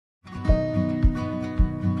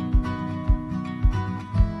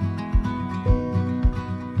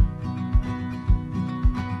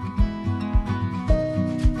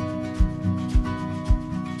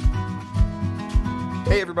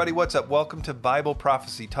everybody. What's up? Welcome to Bible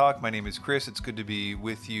Prophecy Talk. My name is Chris. It's good to be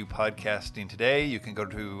with you podcasting today. You can go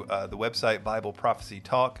to the website,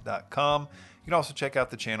 BibleProphecyTalk.com. You can also check out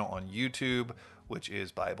the channel on YouTube, which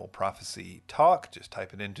is Bible Prophecy Talk. Just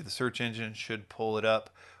type it into the search engine. Should pull it up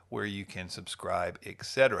where you can subscribe,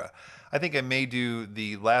 etc. I think I may do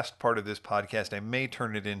the last part of this podcast. I may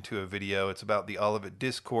turn it into a video. It's about the Olivet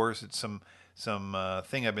Discourse. It's some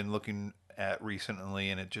thing I've been looking at recently,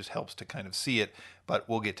 and it just helps to kind of see it, but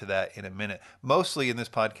we'll get to that in a minute. Mostly in this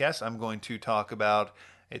podcast, I'm going to talk about,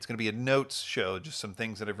 it's going to be a notes show, just some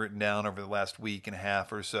things that I've written down over the last week and a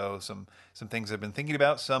half or so, some things I've been thinking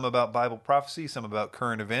about, some about Bible prophecy, some about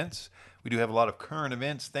current events. We do have a lot of current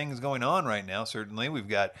events, things going on right now, certainly. We've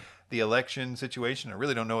got the election situation. I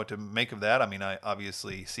really don't know what to make of that. I mean, I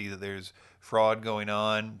obviously see that there's fraud going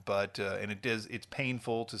on, but and it's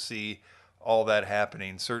painful to see all that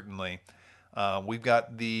happening, certainly. We've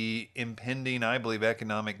got the impending, I believe,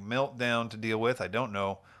 economic meltdown to deal with. I don't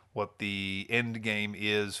know what the end game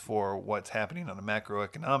is for what's happening on a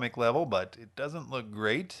macroeconomic level, but it doesn't look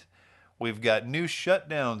great. We've got new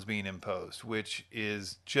shutdowns being imposed, which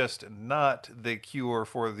is just not the cure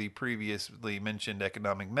for the previously mentioned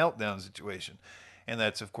economic meltdown situation. And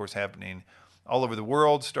that's, of course, happening all over the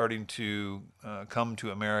world, starting to come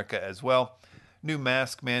to America as well. New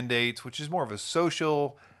mask mandates, which is more of a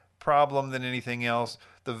social problem than anything else.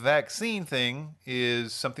 The vaccine thing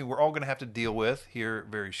is something we're all going to have to deal with here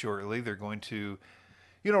very shortly. They're going to,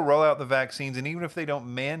 roll out the vaccines, and even if they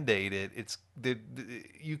don't mandate it,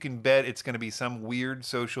 you can bet it's going to be some weird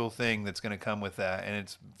social thing that's going to come with that, and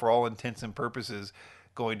it's, for all intents and purposes,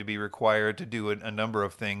 going to be required to do a number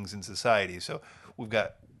of things in society. So we've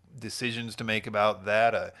got decisions to make about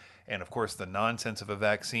that, and of course the nonsense of a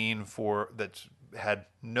vaccine that's had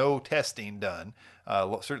no testing done,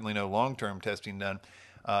 certainly no long-term testing done,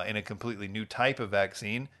 in a completely new type of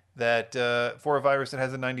vaccine that for a virus that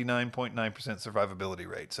has a 99.9% survivability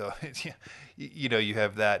rate. So, you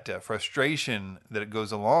have that frustration that it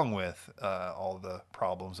goes along with all the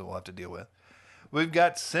problems that we'll have to deal with. We've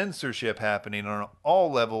got censorship happening on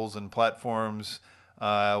all levels and platforms,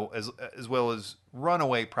 as well as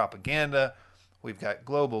runaway propaganda. We've got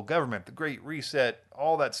global government, the Great Reset,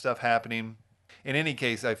 all that stuff happening. In any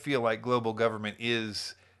case, I feel like global government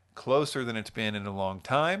is closer than it's been in a long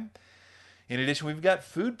time. In addition, we've got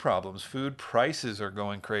food problems. Food prices are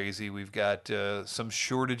going crazy. We've got some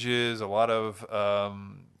shortages, a lot of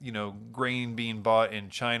grain being bought in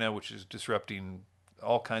China, which is disrupting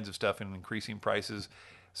all kinds of stuff and increasing prices.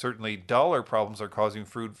 Certainly, dollar problems are causing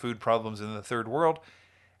food problems in the third world.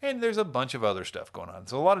 And there's a bunch of other stuff going on.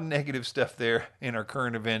 So a lot of negative stuff there in our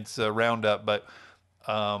current events roundup, but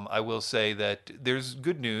I will say that there's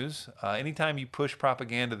good news. Anytime you push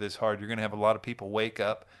propaganda this hard, you're going to have a lot of people wake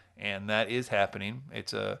up, and that is happening.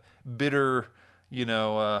 It's a bitter,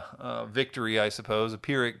 victory, I suppose, a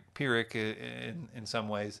Pyrrhic in some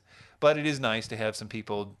ways. But it is nice to have some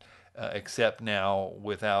people accept now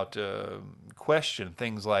without question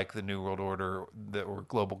things like the New World Order or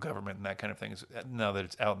global government and that kind of things, now that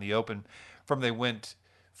it's out in the open. They went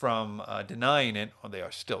from denying it, well, they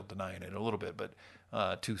are still denying it a little bit, but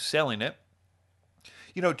to selling it.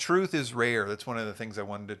 Truth is rare. That's one of the things I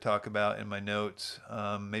wanted to talk about in my notes.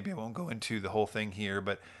 Maybe I won't go into the whole thing here,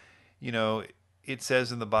 but, it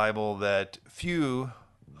says in the Bible that few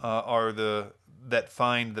are that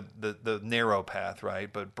find the narrow path,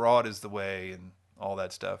 right? But broad is the way and all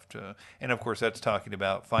that stuff. And of course, that's talking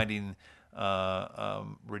about finding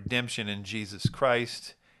redemption in Jesus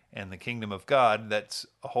Christ and the kingdom of God. That's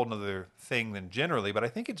a whole nother thing than generally, but I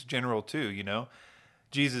think it's general too,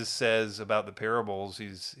 Jesus says about the parables,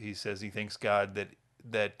 he says he thanks God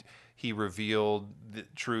that he revealed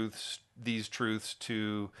these truths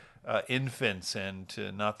to infants and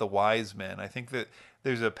to not the wise men. I think that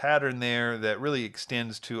there's a pattern there that really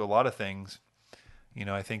extends to a lot of things.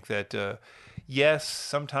 I think that yes,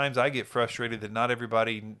 sometimes I get frustrated that not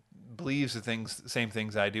everybody believes the same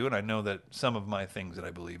things I do, and I know that some of my things that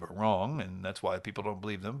I believe are wrong, and that's why people don't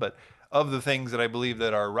believe them. But of the things that I believe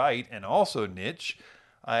that are right and also niche,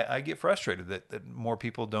 I get frustrated that more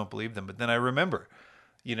people don't believe them. But then I remember,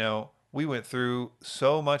 we went through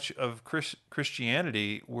so much of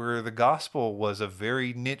Christianity where the gospel was a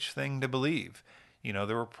very niche thing to believe.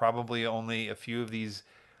 There were probably only a few of these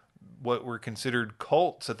what were considered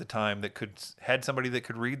cults at the time that had somebody that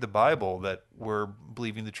could read the Bible that were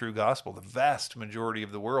believing the true gospel. The vast majority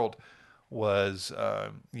of the world was,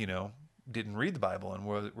 didn't read the Bible and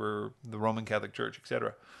were the Roman Catholic Church,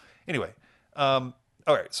 etc. Anyway,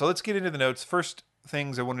 all right, so let's get into the notes. First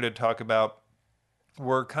things I wanted to talk about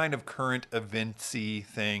were kind of current eventsy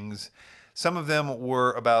things. Some of them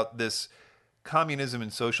were about this communism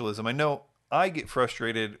and socialism. I know I get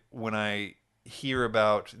frustrated when I hear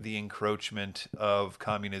about the encroachment of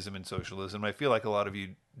communism and socialism. I feel like a lot of you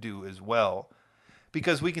do as well,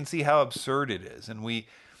 because we can see how absurd it is, and we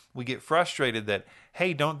get frustrated that,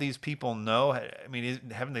 hey, don't these people know? I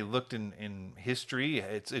mean, haven't they looked in history?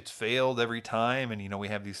 It's failed every time, and we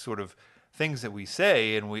have these sort of things that we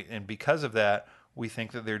say, and because of that, we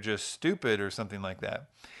think that they're just stupid or something like that.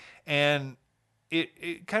 And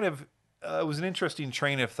it kind of was an interesting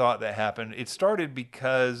train of thought that happened. It started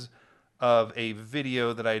because of a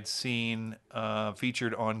video that I'd seen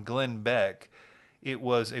featured on Glenn Beck. It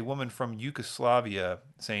was a woman from Yugoslavia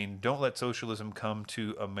saying, "Don't let socialism come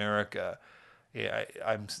to America." Yeah,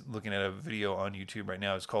 I'm looking at a video on YouTube right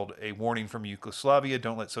now. It's called "A Warning from Yugoslavia: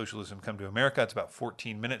 Don't Let Socialism Come to America." It's about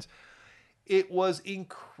 14 minutes. It was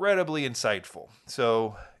incredibly insightful.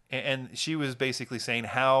 So, and she was basically saying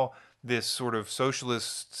how this sort of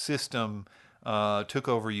socialist system took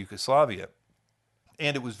over Yugoslavia.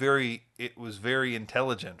 And it was very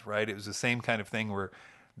intelligent, right? It was the same kind of thing where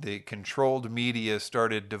the controlled media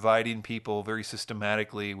started dividing people very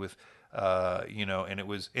systematically with, and it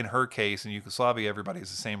was, in her case, in Yugoslavia, everybody is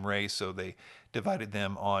the same race, so they divided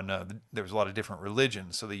them on, there was a lot of different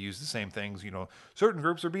religions, so they used the same things, certain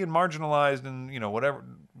groups are being marginalized and, whatever,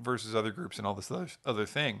 versus other groups and all this other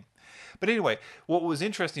thing. But anyway, what was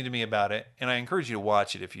interesting to me about it, and I encourage you to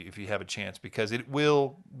watch it if you have a chance, because it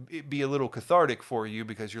will be a little cathartic for you,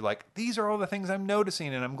 because you're like, these are all the things I'm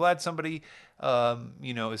noticing, and I'm glad somebody,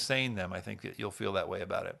 is saying them. I think that you'll feel that way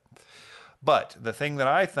about it. But the thing that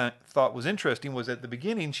I thought was interesting was at the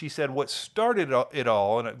beginning, she said what started it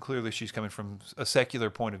all, and clearly she's coming from a secular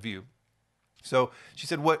point of view. So she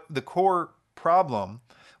said what the core problem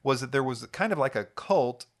was that there was kind of like a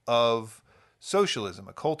cult of socialism,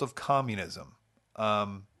 a cult of communism.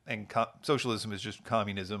 Socialism is just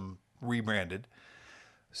communism rebranded.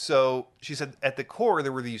 So she said at the core,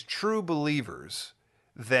 there were these true believers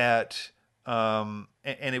that, and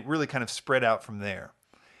it really kind of spread out from there.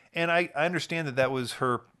 And I understand that was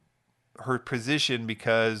her position,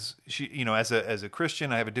 because she, as a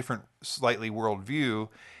Christian, I have a different slightly worldview,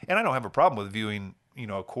 and I don't have a problem with viewing,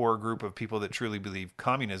 a core group of people that truly believe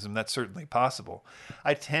communism. That's certainly possible.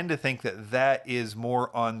 I tend to think that is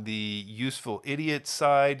more on the useful idiot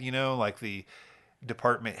side, like the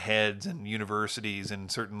department heads and universities,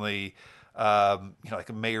 and certainly, like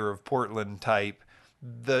a mayor of Portland type.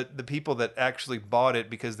 The people that actually bought it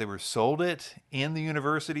because they were sold it in the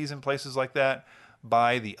universities and places like that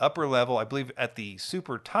by the upper level. I believe at the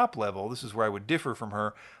super top level, this is where I would differ from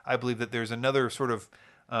her. I believe that there's another sort of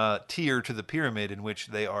tier to the pyramid in which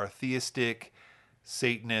they are theistic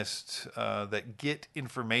Satanists that get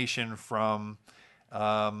information from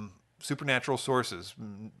supernatural sources,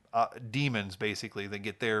 demons basically. They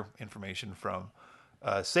get their information from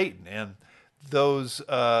Satan, and those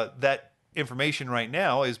that information right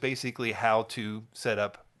now is basically how to set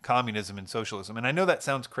up communism and socialism. And I know that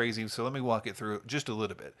sounds crazy, so let me walk it through just a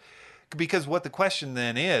little bit. Because what the question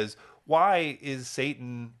then is, why is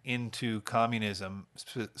Satan into communism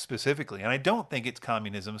specifically? And I don't think it's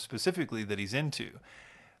communism specifically that he's into.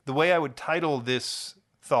 The way I would title this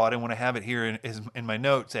thought, and when I have it here in my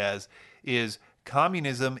notes is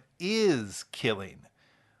communism is killing.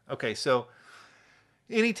 Okay, so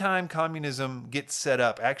anytime communism gets set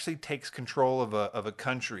up, actually takes control of a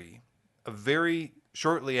country, very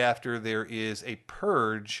shortly after there is a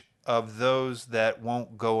purge of those that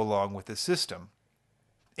won't go along with the system.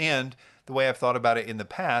 And the way I've thought about it in the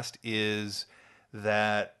past is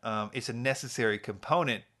that it's a necessary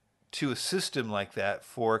component to a system like that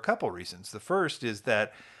for a couple reasons. The first is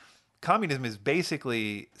that communism is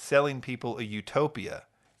basically selling people a utopia.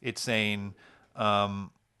 It's saying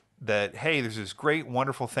that, hey, there's this great,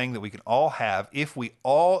 wonderful thing that we can all have if we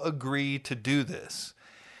all agree to do this.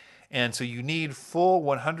 And so you need full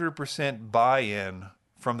 100% buy-in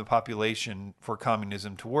from the population for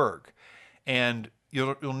communism to work. And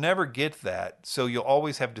you'll never get that, so you'll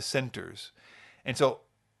always have dissenters. And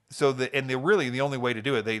they're really the only way to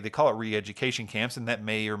do it. They call it re-education camps, and that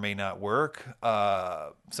may or may not work.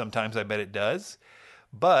 Sometimes I bet it does.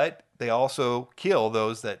 But they also kill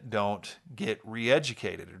those that don't get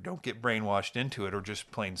re-educated or don't get brainwashed into it or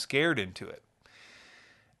just plain scared into it.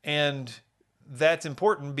 And that's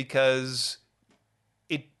important because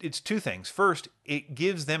it's two things. First, it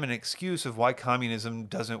gives them an excuse of why communism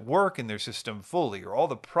doesn't work in their system fully, or all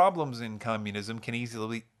the problems in communism can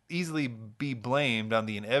easily be blamed on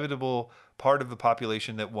the inevitable part of the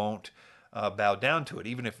population that won't bow down to it.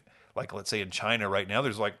 Even if, like, let's say in China right now,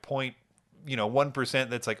 there's like 1%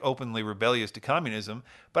 that's like openly rebellious to communism,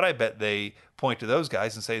 but I bet they point to those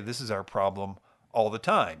guys and say, this is our problem all the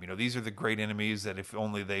time. These are the great enemies that if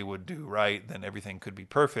only they would do right, then everything could be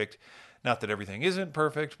perfect. Not that everything isn't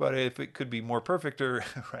perfect, but if it could be more perfect, or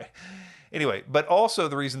right. Anyway, but also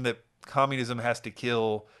the reason that communism has to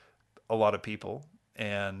kill a lot of people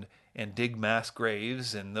and dig mass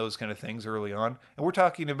graves and those kind of things early on. And we're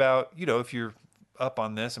talking about, if you're up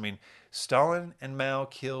on this, I mean, Stalin and Mao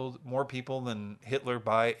killed more people than Hitler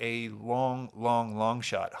by a long, long, long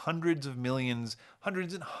shot. Hundreds and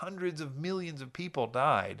hundreds of millions of people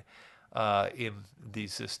died in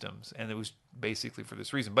these systems, and it was basically for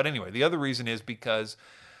this reason. But anyway, the other reason is because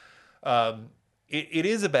it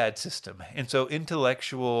is a bad system, and so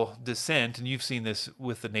intellectual dissent, and you've seen this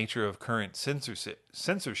with the nature of current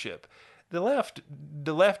censorship. The left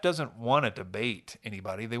doesn't want to debate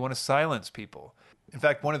anybody; they want to silence people. In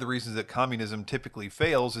fact, one of the reasons that communism typically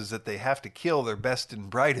fails is that they have to kill their best and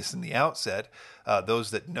brightest in the outset.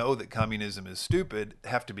 Those that know that communism is stupid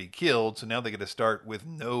have to be killed. So now they got to start with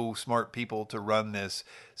no smart people to run this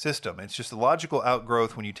system. It's just a logical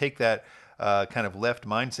outgrowth when you take that kind of left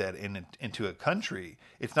mindset into a country.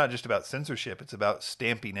 It's not just about censorship. It's about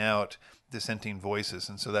stamping out dissenting voices.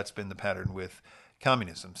 And so that's been the pattern with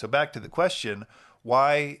communism. So back to the question,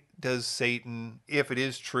 why does Satan, if it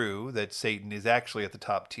is true that Satan is actually at the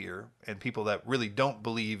top tier, and people that really don't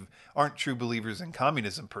believe, aren't true believers in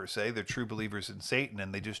communism per se, they're true believers in Satan,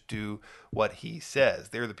 and they just do what he says.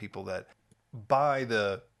 They're the people that buy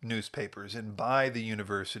the newspapers and buy the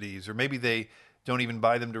universities, or maybe they don't even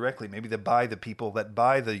buy them directly. Maybe they buy the people that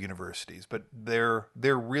buy the universities, but they're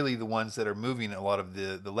really the ones that are moving a lot of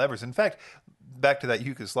the levers. In fact, back to that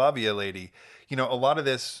Yugoslavia lady, a lot of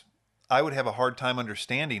this, I would have a hard time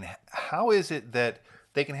understanding. How is it that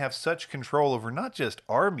they can have such control over not just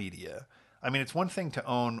our media? I mean, it's one thing to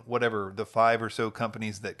own whatever, the 5 or so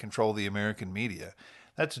companies that control the American media.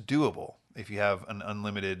 That's doable if you have an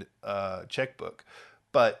unlimited checkbook.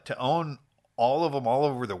 But to own all of them all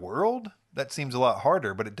over the world, that seems a lot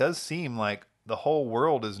harder. But it does seem like the whole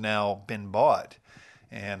world has now been bought.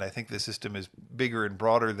 And I think the system is bigger and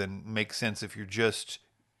broader than makes sense if you're just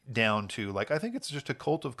down to, like, I think it's just a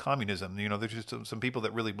cult of communism. There's just some people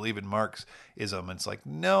that really believe in Marxism. It's like,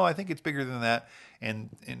 no, I think it's bigger than that. And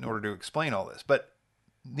in order to explain all this, but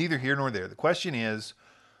neither here nor there. The question is,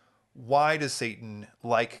 why does Satan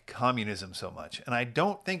like communism so much? And I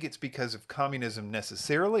don't think it's because of communism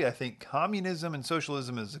necessarily. I think communism and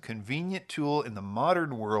socialism is a convenient tool in the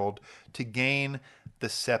modern world to gain the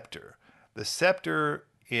scepter. The scepter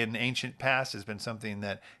in ancient past has been something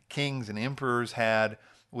that kings and emperors had,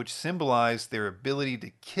 which symbolized their ability to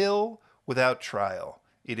kill without trial.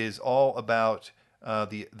 It is all about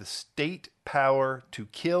the state power to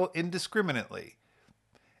kill indiscriminately.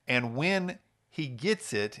 And when he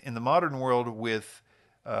gets it in the modern world with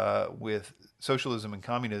socialism and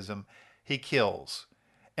communism, he kills.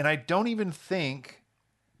 And I don't even think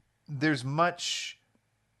there's much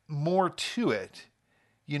more to it,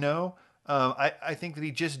 I think that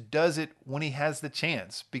he just does it when he has the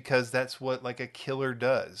chance, because that's what like a killer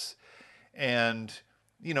does. And,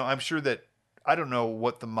 I'm sure that I don't know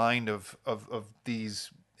what the mind of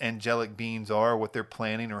these angelic beings are, what they're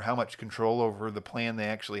planning, or how much control over the plan they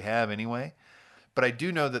actually have anyway. But I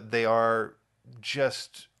do know that they are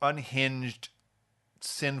just unhinged,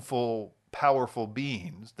 sinful, powerful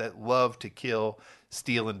beings that love to kill,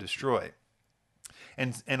 steal, and destroy.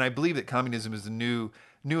 And I believe that communism is the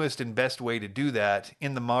newest and best way to do that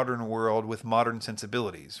in the modern world with modern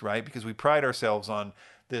sensibilities, right? Because we pride ourselves on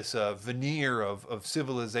this veneer of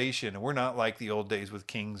civilization, and we're not like the old days with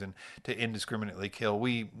kings and to indiscriminately kill.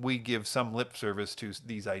 We give some lip service to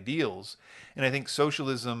these ideals, and I think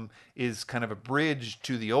socialism is kind of a bridge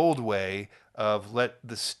to the old way of let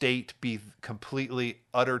the state be completely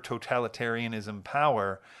utter totalitarianism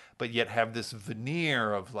power, but yet have this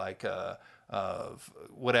veneer of like of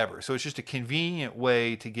whatever. So it's just a convenient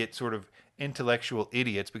way to get sort of intellectual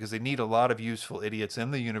idiots, because they need a lot of useful idiots in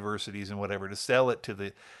the universities and whatever to sell it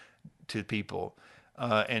to people.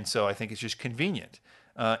 And so I think it's just convenient.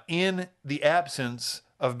 In the absence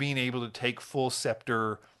of being able to take full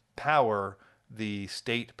scepter power, the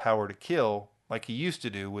state power to kill, like he used to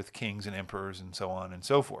do with kings and emperors and so on and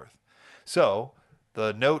so forth. So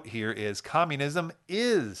the note here is communism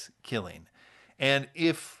is killing. And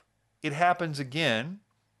if it happens again,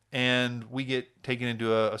 and we get taken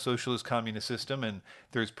into a socialist communist system, and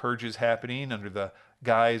there's purges happening under the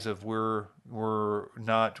guise of we're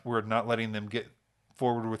not letting them get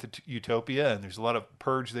forward with utopia, and there's a lot of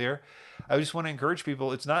purge there. I just want to encourage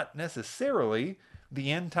people, it's not necessarily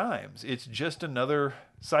the end times. It's just another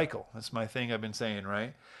cycle. That's my thing I've been saying,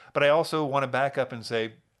 right? But I also want to back up and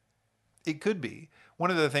say it could be. One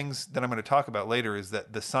of the things that I'm going to talk about later is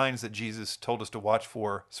that the signs that Jesus told us to watch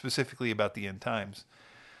for, specifically about the end times.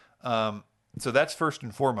 So that's first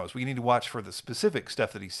and foremost. We need to watch for the specific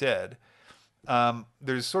stuff that he said.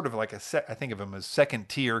 There's sort of like I think of them as second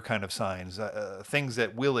tier kind of signs, things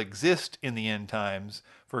that will exist in the end times.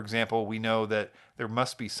 For example, we know that there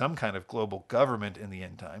must be some kind of global government in the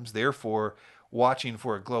end times. Therefore, watching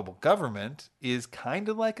for a global government is kind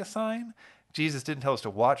of like a sign. Jesus didn't tell us to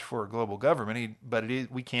watch for a global government, but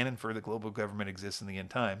we can infer that global government exists in the end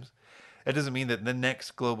times. That doesn't mean that the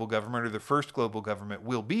next global government or the first global government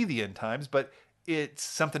will be the end times, but it's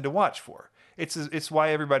something to watch for. It's why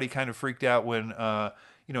everybody kind of freaked out when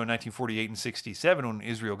in 1948 and 67 when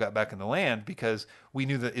Israel got back in the land, because we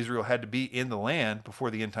knew that Israel had to be in the land before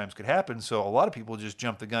the end times could happen. So a lot of people just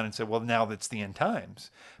jumped the gun and said, well, now that's the end times.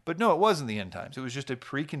 But no, it wasn't the end times. It was just a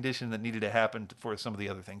precondition that needed to happen for some of the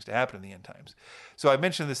other things to happen in the end times. So I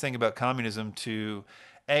mentioned this thing about communism to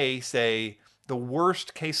say the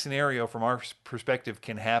worst case scenario from our perspective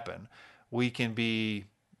can happen. We can be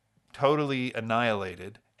totally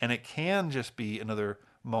annihilated, and it can just be another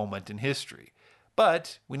moment in history.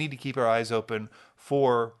 But we need to keep our eyes open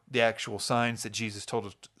for the actual signs that Jesus told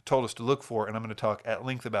us to look for, and I'm going to talk at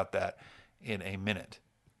length about that in a minute.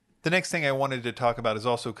 The next thing I wanted to talk about is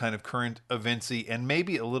also kind of current eventsy and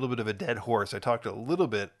maybe a little bit of a dead horse. I talked a little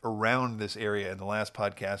bit around this area in the last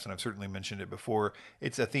podcast, and I've certainly mentioned it before.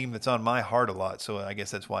 It's a theme that's on my heart a lot, so I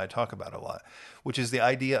guess that's why I talk about it a lot, which is the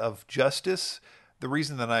idea of justice. The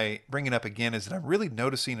reason that I bring it up again is that I'm really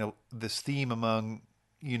noticing this theme among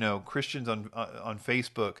Christians on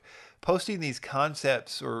Facebook, posting these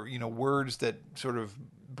concepts or words that sort of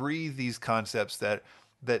breathe these concepts that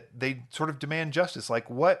they sort of demand justice, like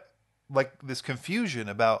this confusion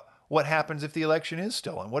about what happens if the election is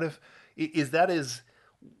stolen. What if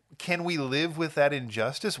can we live with that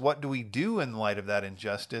injustice? What do we do in light of that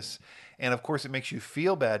injustice? And of course, it makes you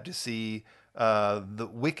feel bad to see the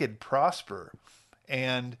wicked prosper.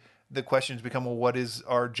 And the questions become, well, what is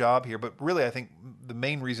our job here? But really, I think the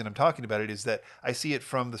main reason I'm talking about it is that I see it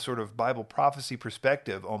from the sort of Bible prophecy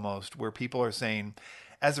perspective almost, where people are saying,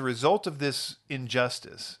 as a result of this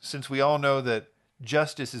injustice, since we all know that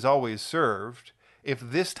justice is always served, if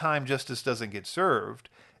this time justice doesn't get served,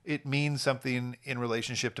 it means something in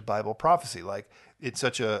relationship to Bible prophecy. Like it's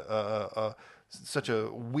such a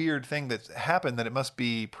weird thing that's happened that it must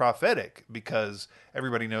be prophetic, because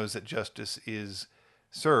everybody knows that justice is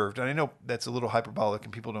served. And I know that's a little hyperbolic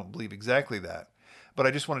and people don't believe exactly that, but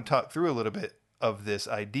I just want to talk through a little bit of this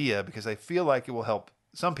idea because I feel like it will help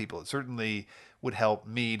some people. It certainly would help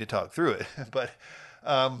me to talk through it. But,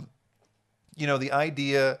 the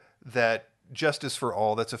idea that justice for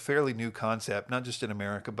all, that's a fairly new concept, not just in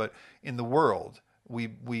America, but in the world. We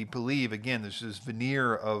believe, again, there's this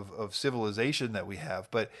veneer of civilization that we have,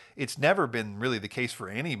 but it's never been really the case for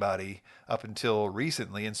anybody up until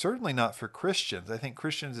recently, and certainly not for Christians. I think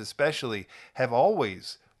Christians especially have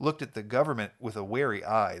always looked at the government with a wary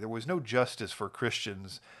eye. There was no justice for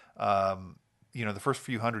Christians. The first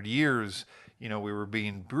few hundred years, we were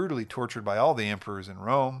being brutally tortured by all the emperors in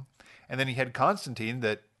Rome. And then he had Constantine,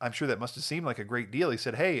 that I'm sure that must have seemed like a great deal. He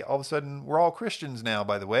said, hey, all of a sudden, we're all Christians now,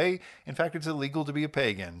 by the way. In fact, it's illegal to be a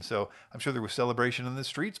pagan. So I'm sure there was celebration in the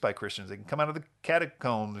streets by Christians. They can come out of the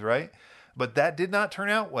catacombs, right? But that did not turn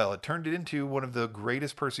out well. It turned it into one of the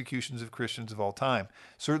greatest persecutions of Christians of all time.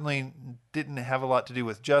 Certainly didn't have a lot to do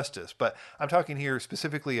with justice. But I'm talking here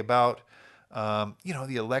specifically about, the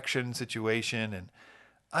election situation. And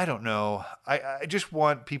I don't know. I just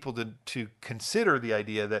want people to consider the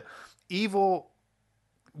idea that evil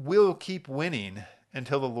will keep winning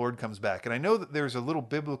until the Lord comes back. And I know that there's a little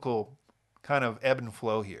biblical kind of ebb and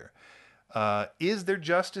flow here. Is there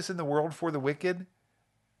justice in the world for the wicked?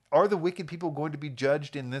 Are the wicked people going to be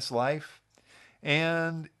judged in this life?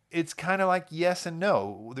 And it's kind of like yes and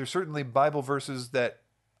no. There's certainly Bible verses that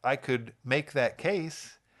I could make that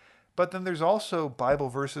case. But then there's also Bible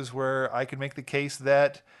verses where I could make the case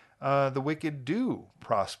that the wicked do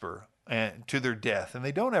prosper and to their death, and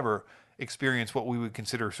they don't ever experience what we would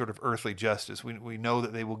consider sort of earthly justice. We know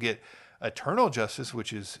that they will get eternal justice,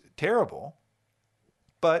 which is terrible.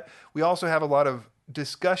 But we also have a lot of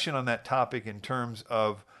discussion on that topic in terms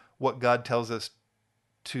of what God tells us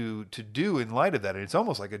to do in light of that. And it's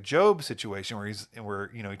almost like a Job situation where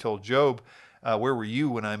he told Job, where were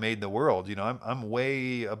you when I made the world? I'm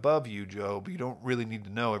way above you, Job. You don't really need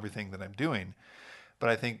to know everything that I'm doing.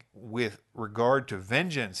 But I think with regard to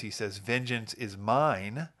vengeance, he says, vengeance is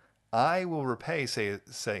mine. I will repay,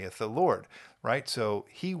 saith the Lord. Right? So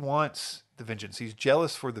he wants the vengeance. He's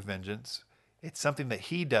jealous for the vengeance. It's something that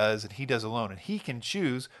he does and he does alone. And he can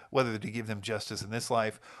choose whether to give them justice in this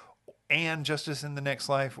life and justice in the next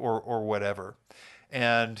life or whatever.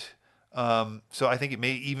 And so I think it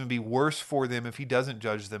may even be worse for them if he doesn't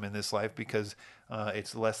judge them in this life, because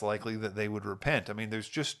it's less likely that they would repent. I mean,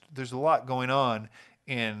 there's a lot going on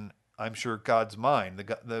in, I'm sure, God's mind.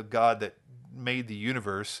 The God that made the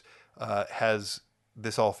universe has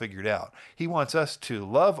this all figured out. He wants us to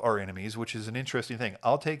love our enemies, which is an interesting thing.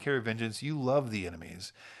 I'll take care of vengeance. You love the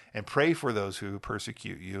enemies and pray for those who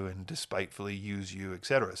persecute you and despitefully use you,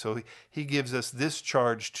 etc. So he gives us this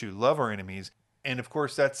charge to love our enemies. And of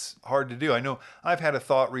course, that's hard to do. I know I've had a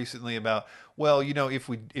thought recently about, well, if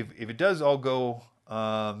it does all go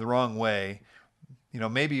the wrong way,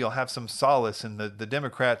 maybe you'll have some solace in the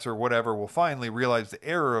Democrats or whatever will finally realize the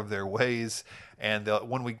error of their ways. And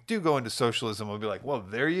when we do go into socialism, we'll be like, well,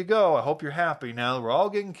 there you go. I hope you're happy now. We're all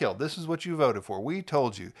getting killed. This is what you voted for. We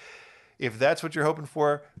told you. If that's what you're hoping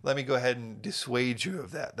for, let me go ahead and dissuade you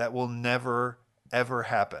of that. That will never, ever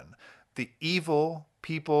happen. The evil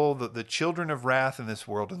people, the children of wrath in this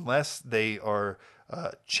world, unless they are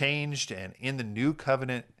changed and in the new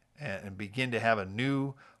covenant and begin to have a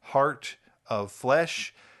new heart of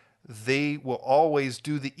flesh, they will always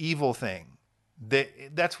do the evil thing.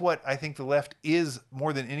 That's what I think the left is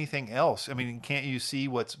more than anything else. I mean, can't you see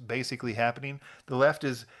what's basically happening? The left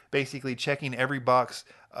is basically checking every box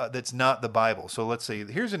that's not the Bible. So let's say,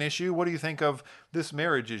 here's an issue. What do you think of this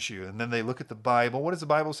marriage issue? And then they look at the Bible. What does the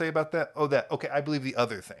Bible say about that? Oh, that. Okay, I believe the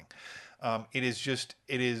other thing. It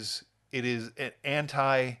is an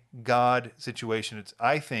anti-God situation. It's,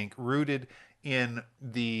 I think, rooted in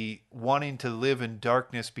the wanting to live in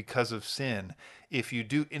darkness because of sin. If you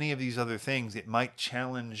do any of these other things, it might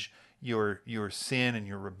challenge your sin and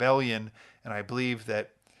your rebellion. And I believe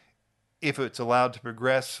that if it's allowed to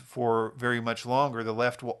progress for very much longer, the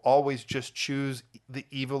left will always just choose the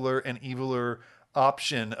eviler and eviler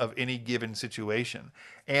option of any given situation.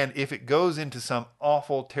 And if it goes into some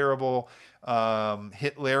awful, terrible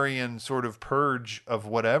Hitlerian sort of purge of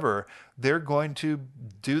whatever, they're going to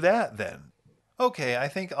do that then. Okay, I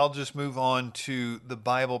think I'll just move on to the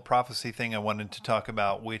Bible prophecy thing I wanted to talk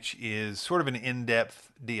about, which is sort of an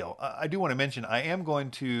in-depth deal. I do want to mention I am going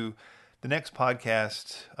to, the next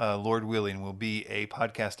podcast, Lord willing, will be a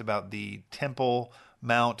podcast about the Temple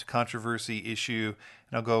Mount controversy issue,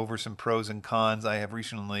 and I'll go over some pros and cons. I have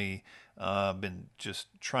recently been just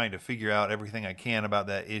trying to figure out everything I can about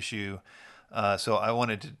that issue, so I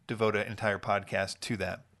wanted to devote an entire podcast to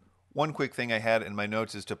that. One quick thing I had in my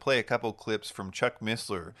notes is to play a couple clips from Chuck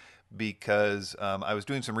Missler, because I was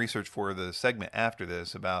doing some research for the segment after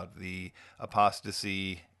this about the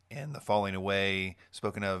apostasy and the falling away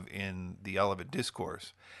spoken of in the Olivet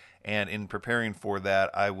Discourse. And in preparing for that,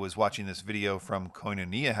 I was watching this video from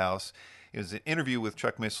Koinonia House. It was an interview with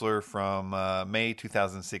Chuck Missler from May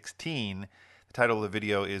 2016. The title of the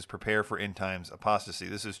video is Prepare for End Times Apostasy.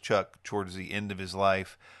 This is Chuck towards the end of his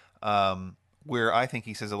life, where I think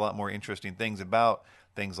he says a lot more interesting things about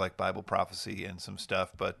things like Bible prophecy and some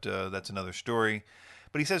stuff, but that's another story.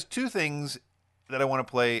 But he says two things that I want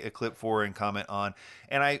to play a clip for and comment on,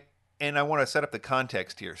 and I want to set up the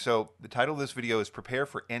context here. So the title of this video is Prepare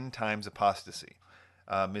for End Times Apostasy.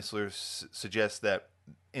 Missler suggests that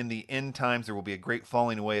in the end times there will be a great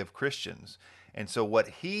falling away of Christians. And so what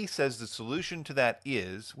he says the solution to that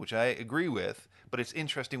is, which I agree with, but it's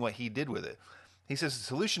interesting what he did with it. He says the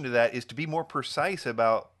solution to that is to be more precise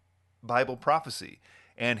about Bible prophecy.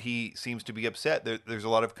 And he seems to be upset. There's a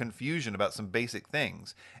lot of confusion about some basic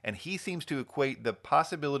things. And he seems to equate the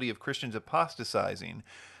possibility of Christians apostatizing.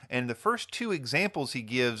 And the first two examples he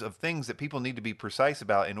gives of things that people need to be precise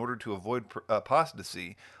about in order to avoid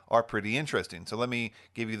apostasy are pretty interesting. So let me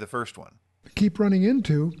give you the first one. Keep running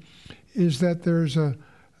into is that there's a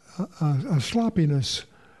sloppiness,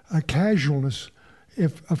 a casualness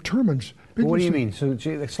of terms. What do you mean? So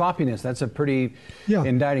sloppiness, that's a pretty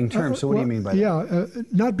indicting term. So what do you mean by that?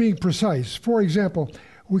 Not being precise. For example,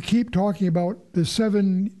 we keep talking about the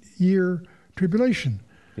 7-year tribulation.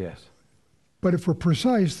 Yes. But if we're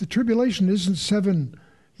precise, the tribulation isn't 7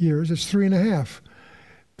 years, it's 3.5.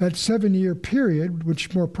 That 7-year period,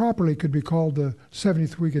 which more properly could be called the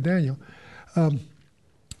 70th week of Daniel,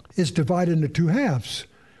 is divided into two halves.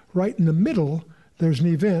 Right in the middle, there's an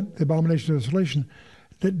event, the abomination of desolation,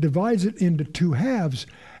 that divides it into two halves.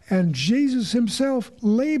 And Jesus himself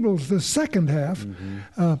labels the second half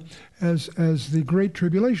as the Great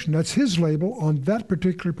Tribulation. That's his label on that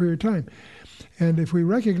particular period of time. And if we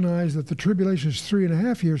recognize that the tribulation is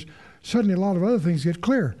 3.5 years, suddenly a lot of other things get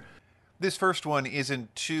clear. This first one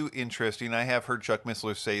isn't too interesting. I have heard Chuck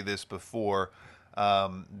Missler say this before.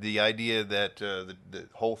 The idea that the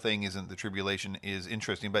whole thing isn't the tribulation is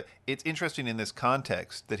interesting, but it's interesting in this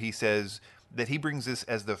context that he says that he brings this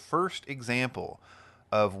as the first example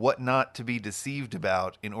of what not to be deceived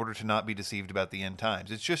about in order to not be deceived about the end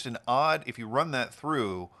times. It's just an odd, if you run that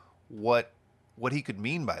through, what he could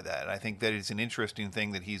mean by that. I think that it's an interesting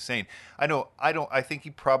thing that he's saying. I think he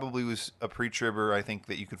probably was a pre-tribber. I think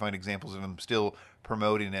that you could find examples of him still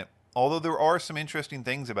promoting it. Although there are some interesting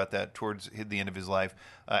things about that towards the end of his life.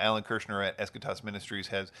 Alan Kirshner at Eschatos Ministries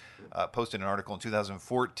has posted an article in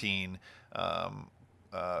 2014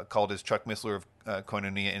 called as Chuck Missler of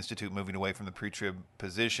Koinonia Institute Moving Away from the Pre-Trib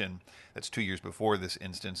Position. That's 2 years before this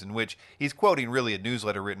instance, in which he's quoting really a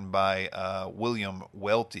newsletter written by William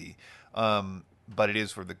Welty, but it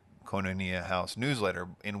is for the Koinonia House newsletter,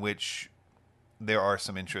 in which there are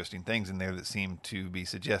some interesting things in there that seem to be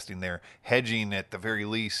suggesting they're hedging at the very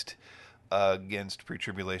least against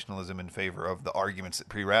pre-tribulationalism in favor of the arguments that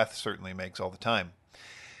Pre-Wrath certainly makes all the time.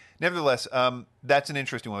 Nevertheless, that's an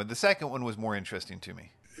interesting one. The second one was more interesting to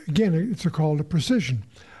me. Again, it's a call to precision.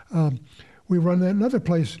 We run that in other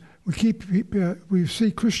place. We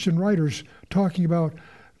see Christian writers talking about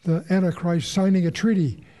the Antichrist signing a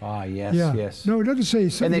treaty. Ah, yes, yes. No, it doesn't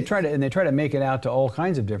say. And they try to make it out to all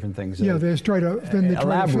kinds of different things. Yeah, they try to. Then they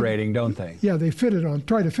elaborating, don't they? Yeah, they try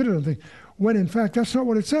to fit it on things. When in fact that's not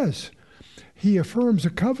what it says. He affirms a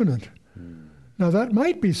covenant. Now that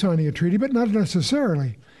might be signing a treaty, but not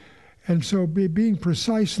necessarily. And so being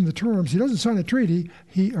precise in the terms, he doesn't sign a treaty,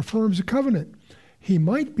 he affirms a covenant. He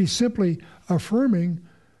might be simply affirming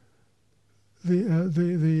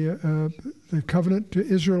the covenant to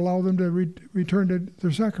Israel, allow them to return to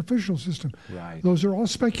their sacrificial system. Right. Those are all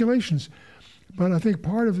speculations. But I think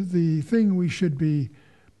part of the thing we should be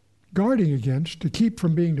guarding against to keep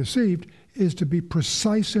from being deceived is to be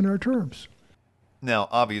precise in our terms. Now,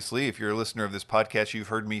 obviously, if you're a listener of this podcast, you've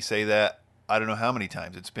heard me say that I don't know how many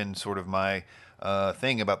times. It's been sort of my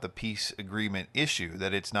thing about the peace agreement issue,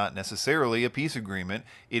 that it's not necessarily a peace agreement.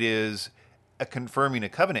 It is confirming a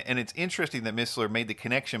covenant. And it's interesting that Missler made the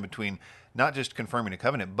connection between not just confirming a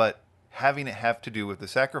covenant, but having it have to do with the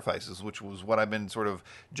sacrifices, which was what I've been sort of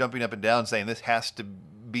jumping up and down saying this has to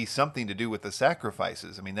be something to do with the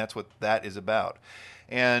sacrifices. I mean, that's what that is about.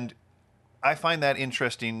 And I find that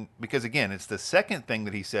interesting because, again, it's the second thing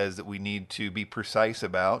that he says that we need to be precise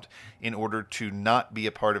about in order to not be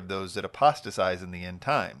a part of those that apostatize in the end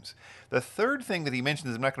times. The third thing that he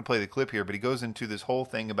mentions, I'm not going to play the clip here, but he goes into this whole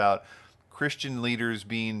thing about Christian leaders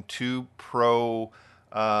being too pro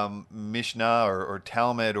Mishnah or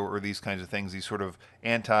Talmud or these kinds of things, these sort of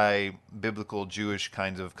anti-biblical Jewish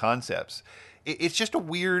kinds of concepts. It's just a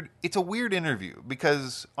weird interview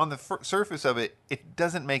because on the surface of it, it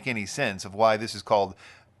doesn't make any sense of why this is called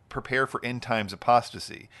Prepare for End Times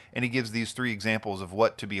Apostasy. And he gives these three examples of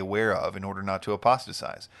what to be aware of in order not to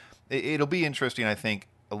apostatize. It'll be interesting, I think,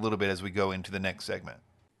 a little bit as we go into the next segment.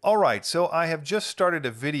 All right, so I have just started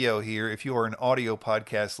a video here if you are an audio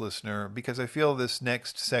podcast listener because I feel this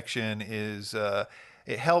next section is...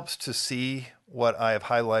 it helps to see what I have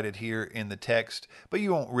highlighted here in the text, but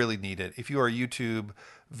you won't really need it. If you are a YouTube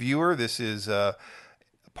viewer, this is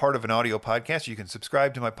part of an audio podcast. You can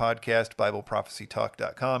subscribe to my podcast,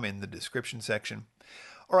 BibleProphecyTalk.com, in the description section.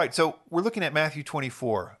 All right, so we're looking at Matthew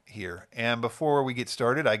 24 here. And before we get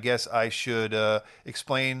started, I guess I should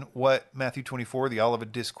explain what Matthew 24, the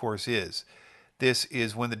Olivet Discourse, is. This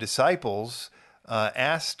is when the disciples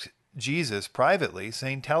asked Jesus privately,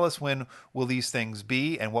 saying, "Tell us when will these things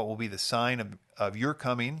be, and what will be the sign of your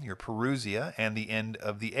coming, your parousia, and the end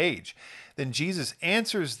of the age?" Then Jesus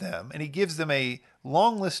answers them, and he gives them a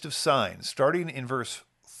long list of signs, starting in verse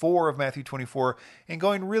 4 of Matthew 24, and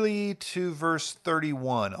going really to verse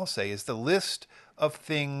 31, I'll say, is the list of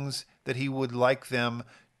things that he would like them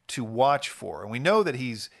to watch for. And we know that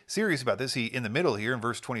he's serious about this. In the middle here, in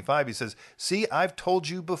verse 25, he says, "See, I've told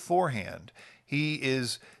you beforehand." He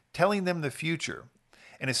is telling them the future.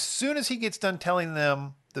 And as soon as he gets done telling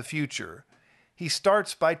them the future, he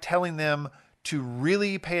starts by telling them to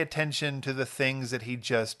really pay attention to the things that he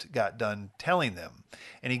just got done telling them.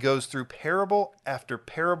 And he goes through parable after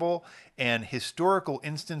parable and historical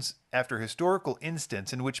instance after historical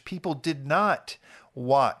instance in which people did not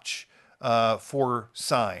watch for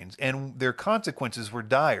signs, and their consequences were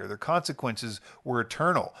dire. Their consequences were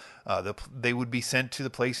eternal. They would be sent to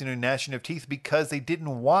the placing of gnashing of teeth because they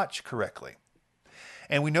didn't watch correctly.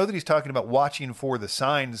 And we know that he's talking about watching for the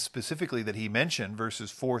signs specifically that he mentioned,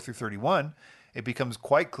 verses 4 through 31. It becomes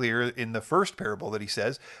quite clear in the first parable that he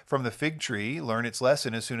says, from the fig tree, learn its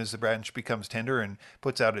lesson. As soon as the branch becomes tender and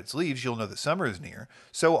puts out its leaves, you'll know that summer is near.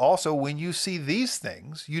 So also when you see these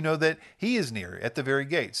things, you know that he is near at the very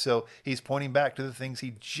gates. So he's pointing back to the things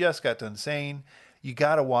he just got done saying. You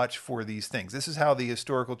got to watch for these things. This is how the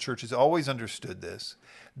historical church has always understood this.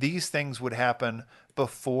 These things would happen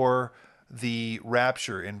before the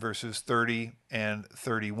rapture in verses 30 and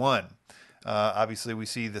 31. Obviously, we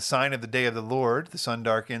see the sign of the day of the Lord: the sun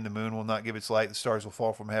darken, the moon will not give its light, the stars will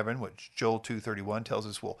fall from heaven, which Joel 2:31 tells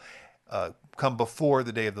us will come before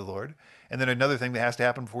the day of the Lord. And then another thing that has to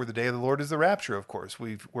happen before the day of the Lord is the rapture, of course,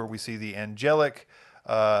 where we see the angelic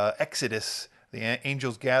exodus. The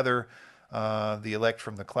angels gather the elect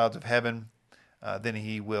from the clouds of heaven. Then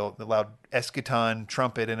the loud eschaton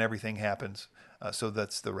trumpet and everything happens. So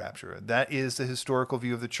that's the rapture. That is the historical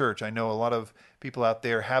view of the church. I know a lot of people out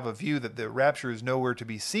there have a view that the rapture is nowhere to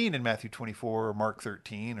be seen in Matthew 24 or Mark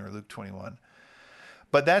 13 or Luke 21.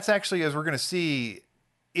 But that's actually, as we're going to see,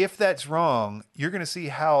 if that's wrong, you're going to see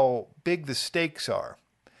how big the stakes are.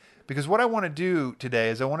 Because what I want to do today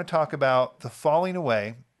is I want to talk about the falling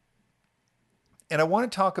away, and I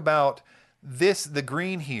want to talk about the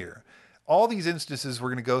green here. All these instances we're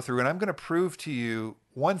going to go through, and I'm going to prove to you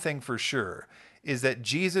one thing for sure, is that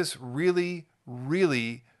Jesus really,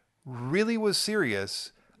 really, really was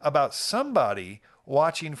serious about somebody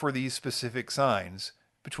watching for these specific signs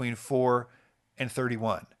between 4 and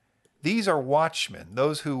 31. These are watchmen,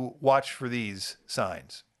 those who watch for these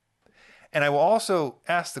signs. And I will also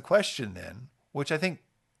ask the question then, which I think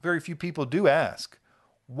very few people do ask,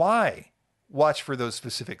 why watch for those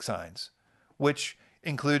specific signs, which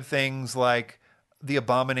include things like the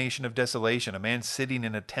abomination of desolation, a man sitting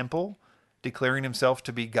in a temple declaring himself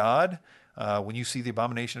to be God. When you see the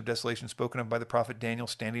abomination of desolation spoken of by the prophet Daniel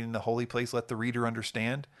standing in the holy place, let the reader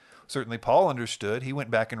understand. Certainly Paul understood. He went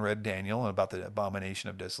back and read Daniel about the abomination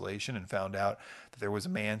of desolation and found out that there was a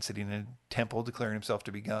man sitting in a temple declaring himself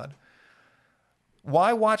to be God.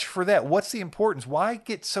 Why watch for that? What's the importance? Why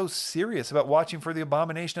get so serious about watching for the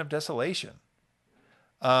abomination of desolation?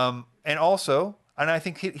 And I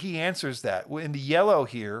think he answers that. In the yellow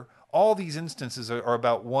here, all these instances are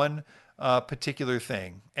about one particular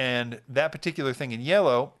thing. And that particular thing in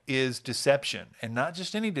yellow is deception. And not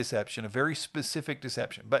just any deception, a very specific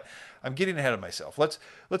deception. But I'm getting ahead of myself.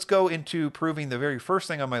 Let's go into proving the very first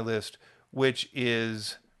thing on my list, which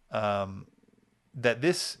is that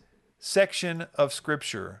this section of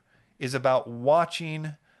Scripture is about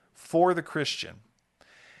watching for the Christian.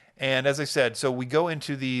 And as I said, so we go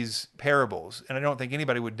into these parables, and I don't think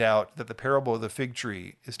anybody would doubt that the parable of the fig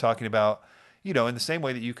tree is talking about, in the same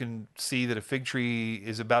way that you can see that a fig tree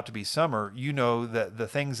is about to be summer, that the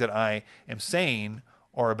things that I am saying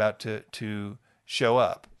are about to show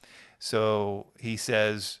up. So he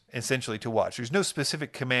says, essentially, to watch. There's no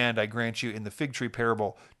specific command, I grant you, in the fig tree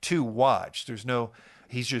parable to watch.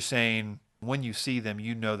 He's just saying, when you see them,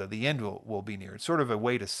 you know that the end will be near. It's sort of a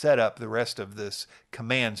way to set up the rest of this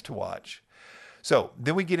commands to watch. So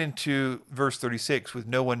then we get into verse 36 with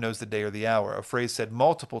no one knows the day or the hour, a phrase said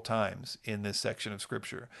multiple times in this section of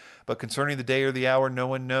Scripture. But concerning the day or the hour, no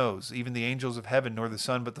one knows, even the angels of heaven, nor the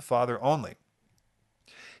Son, but the Father only.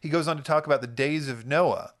 He goes on to talk about the days of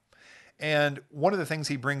Noah. And one of the things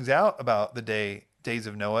he brings out about the days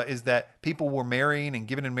of Noah is that people were marrying and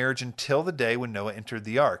given in marriage until the day when Noah entered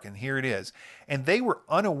the ark. And here it is. And they were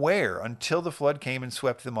unaware until the flood came and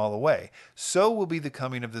swept them all away. So will be the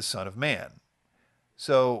coming of the Son of Man.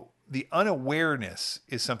 So the unawareness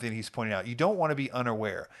is something he's pointing out. You don't want to be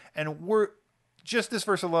unaware. And just this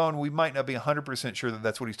verse alone, we might not be 100% sure that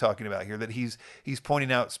that's what he's talking about here, that he's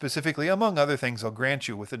pointing out specifically, among other things, I'll grant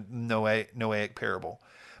you, with a Noahic parable.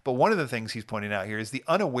 But one of the things he's pointing out here is the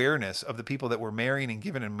unawareness of the people that were marrying and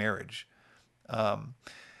given in marriage.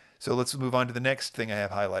 So let's move on to the next thing I have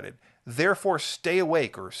highlighted. Therefore, stay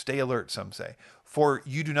awake, or stay alert, some say, for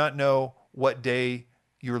you do not know what day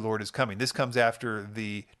your Lord is coming. This comes after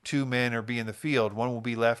the two men are in the field. One will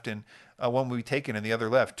be left and one will be taken and the other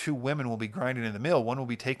left. Two women will be grinding in the mill. One will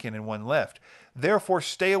be taken and one left. Therefore,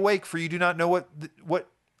 stay awake, for you do not know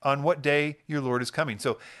on what day your Lord is coming.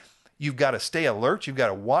 So you've got to stay alert. You've got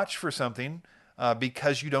to watch for something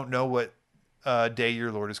because you don't know what day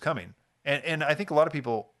your Lord is coming. And I think a lot of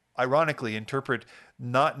people, ironically, interpret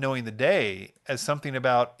not knowing the day as something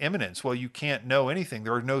about imminence. Well, you can't know anything.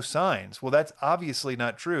 There are no signs. Well, that's obviously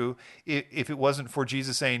not true if it wasn't for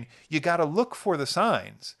Jesus saying, you got to look for the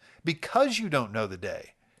signs because you don't know the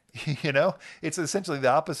day. It's essentially the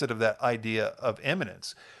opposite of that idea of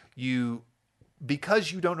imminence.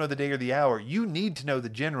 Because you don't know the day or the hour, you need to know the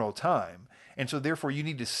general time. And so therefore you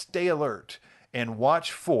need to stay alert and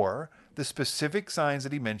watch for the specific signs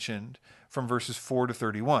that he mentioned from verses 4 to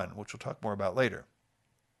 31, which we'll talk more about later.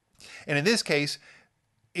 And in this case,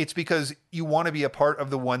 it's because you want to be a part of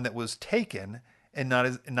the one that was taken and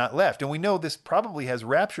not left. And we know this probably has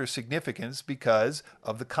rapture significance because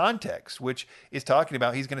of the context, which is talking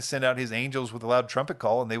about he's going to send out his angels with a loud trumpet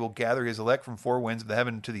call, and they will gather his elect from four winds of the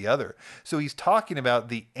heaven to the other. So he's talking about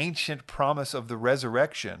the ancient promise of the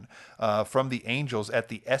resurrection from the angels at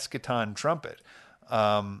the eschaton trumpet.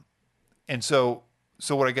 And so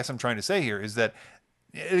what I guess I'm trying to say here is that,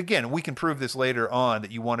 again, we can prove this later on,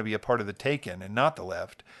 that you want to be a part of the taken and not the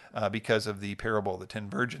left because of the parable of the 10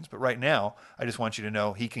 virgins. But right now, I just want you to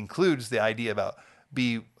know he concludes the idea about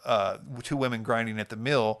two women grinding at the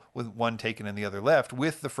mill with one taken and the other left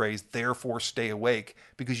with the phrase, therefore stay awake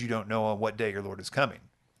because you don't know on what day your Lord is coming.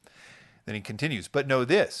 Then he continues, but know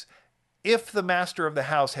this, if the master of the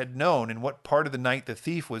house had known in what part of the night the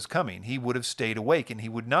thief was coming, he would have stayed awake, and he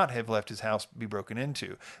would not have left his house be broken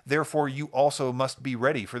into. Therefore, you also must be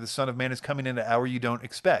ready, for the Son of Man is coming in an hour you don't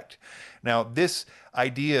expect. Now, this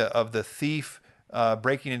idea of the thief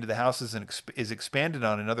breaking into the houses is expanded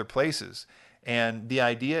on in other places. And the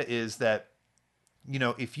idea is that,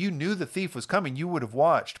 if you knew the thief was coming, you would have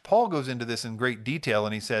watched. Paul goes into this in great detail,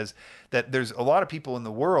 and he says that there's a lot of people in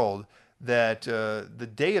the world that the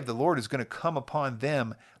day of the Lord is going to come upon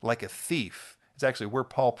them like a thief. It's actually where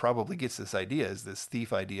Paul probably gets this idea, is this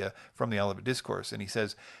thief idea from the Olivet Discourse. And he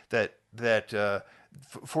says that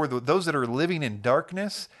for those that are living in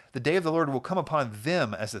darkness, the day of the Lord will come upon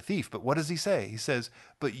them as a thief. But what does he say? He says,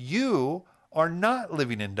 but you are not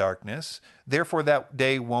living in darkness, therefore that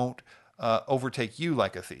day won't overtake you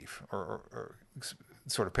like a thief, or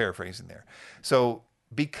sort of paraphrasing there. So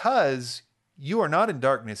because you are not in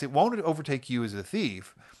darkness, it won't overtake you as a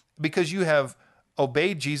thief, because you have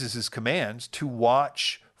obeyed Jesus' commands to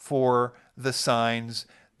watch for the signs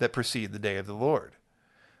that precede the day of the Lord.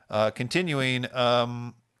 Continuing,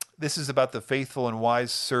 this is about the faithful and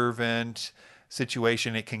wise servant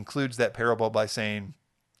situation. It concludes that parable by saying,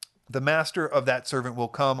 the master of that servant will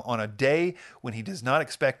come on a day when he does not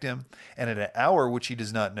expect him, and at an hour which he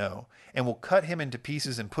does not know, and will cut him into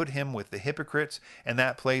pieces and put him with the hypocrites. In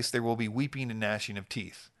that place there will be weeping and gnashing of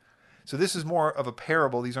teeth. So this is more of a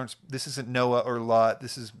parable. This isn't Noah or Lot.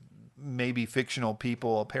 This is maybe fictional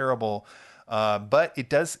people, a parable. But it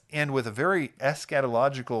does end with a very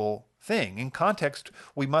eschatological thing. In context,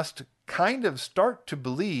 we must kind of start to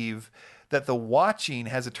believe that the watching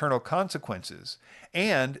has eternal consequences,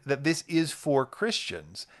 and that this is for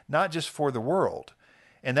Christians, not just for the world.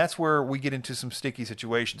 And that's where we get into some sticky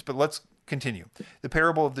situations. But let's continue. The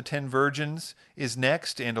parable of the 10 virgins is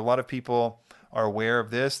next, and a lot of people are aware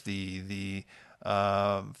of this. The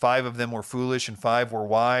 5 of them were foolish and 5 were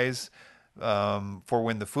wise. For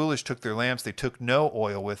when the foolish took their lamps, they took no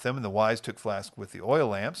oil with them, and the wise took flasks with the oil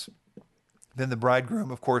lamps. Then the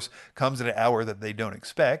bridegroom, of course, comes at an hour that they don't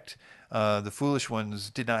expect. The foolish ones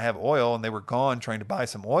did not have oil, and they were gone trying to buy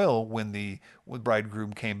some oil when the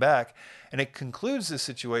bridegroom came back. And it concludes this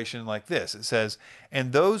situation like this. It says,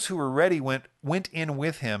 and those who were ready went in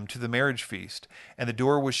with him to the marriage feast, and the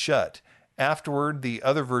door was shut. Afterward, the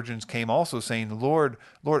other virgins came also, saying, Lord,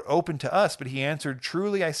 Lord, open to us. But he answered,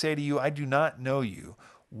 truly I say to you, I do not know you.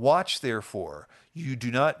 Watch therefore. You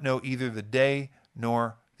do not know either the day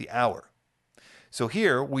nor the hour. So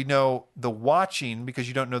here we know the watching, because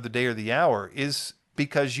you don't know the day or the hour, is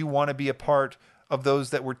because you want to be a part of those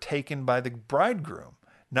that were taken by the bridegroom,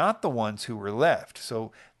 not the ones who were left.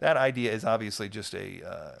 So that idea is obviously just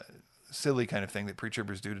a silly kind of thing that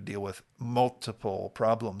pre-tribbers do to deal with multiple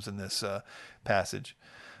problems in this passage.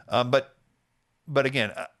 But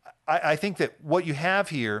again, I think that what you have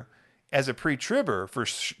here as a pre-tribber,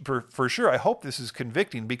 for sure, I hope this is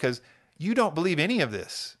convicting, because you don't believe any of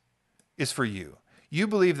this is for you. You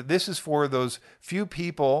believe that this is for those few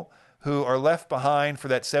people who are left behind for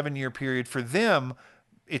that 7-year period. For them,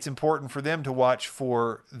 it's important for them to watch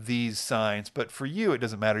for these signs. But for you, it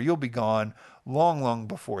doesn't matter. You'll be gone long, long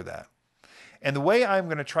before that. And the way I'm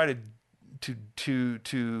going to try to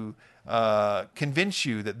convince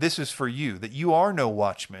you that this is for you, that you are no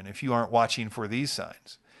watchman if you aren't watching for these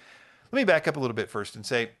signs. Let me back up a little bit first and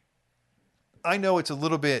say, I know it's a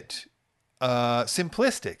little bit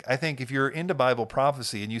simplistic. I think if you're into Bible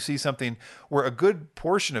prophecy and you see something where a good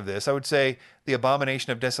portion of this, I would say the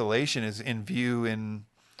abomination of desolation is in view in,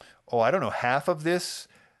 half of this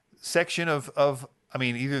section of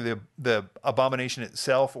either the abomination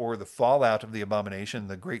itself or the fallout of the abomination,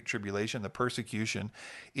 the great tribulation, the persecution,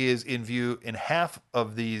 is in view in half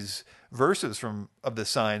of these verses of the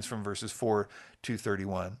signs from verses 4 to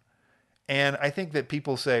 31. And I think that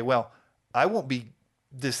people say, well, I won't be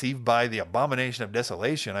deceived by the abomination of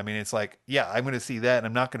desolation. I mean, it's like, yeah, I'm going to see that and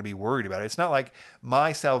I'm not going to be worried about it. It's not like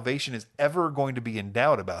my salvation is ever going to be in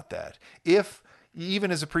doubt about that. If,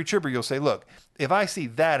 even as a pre-tribber, you'll say, look, if I see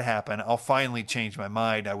that happen, I'll finally change my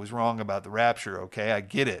mind. I was wrong about the rapture. Okay, I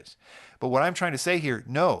get it. But what I'm trying to say here,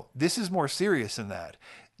 no, this is more serious than that.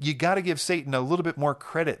 You got to give Satan a little bit more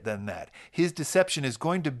credit than that. His deception is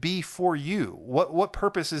going to be for you. What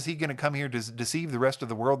purpose is he going to come here to deceive the rest of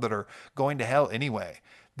the world that are going to hell anyway?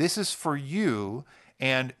 This is for you,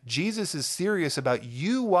 and Jesus is serious about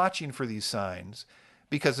you watching for these signs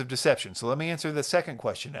because of deception. So let me answer the second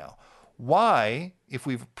question now. Why, if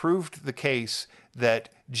we've proved the case that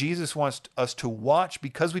Jesus wants us to watch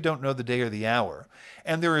because we don't know the day or the hour,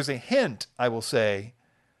 and there is a hint, I will say,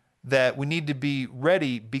 that we need to be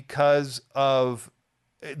ready because of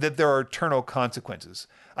that there are eternal consequences.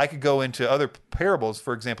 I could go into other parables.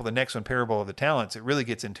 For example, the next one, parable of the talents, it really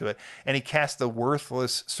gets into it. And he cast the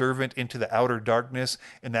worthless servant into the outer darkness.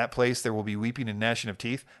 In that place, there will be weeping and gnashing of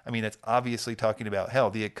teeth. I mean, that's obviously talking about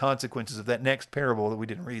hell. The consequences of that next parable that we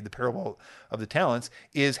didn't read, the parable of the talents,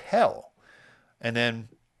 is hell. And then,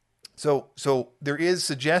 so there is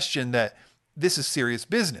suggestion that this is serious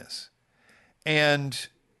business. And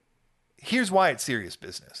here's why it's serious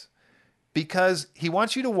business. Because he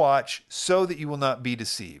wants you to watch so that you will not be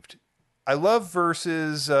deceived. I love verse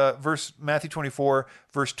Matthew 24,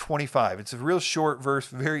 verse 25. It's a real short verse,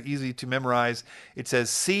 very easy to memorize. It says,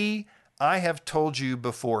 "See, I have told you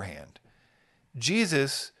beforehand."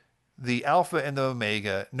 Jesus, the Alpha and the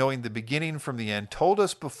Omega, knowing the beginning from the end, told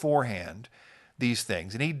us beforehand these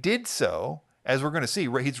things. And he did so, as we're going to see,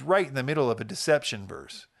 he's right in the middle of a deception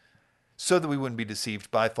verse, so that we wouldn't be deceived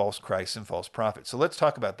by false Christs and false prophets. So let's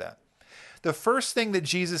talk about that. The first thing that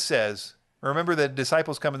Jesus says, remember the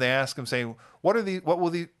disciples come and they ask him, saying, when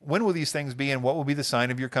will these things be, and what will be the sign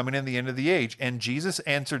of your coming and the end of the age? And Jesus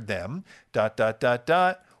answered them, ...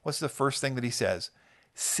 What's the first thing that he says?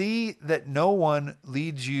 See that no one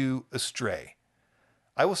leads you astray.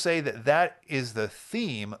 I will say that is the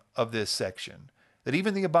theme of this section, that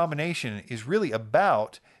even the abomination is really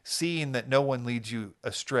about seeing that no one leads you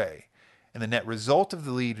astray. And the net result of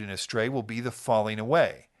the leading astray will be the falling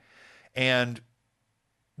away. And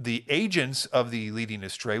the agents of the leading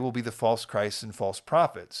astray will be the false Christs and false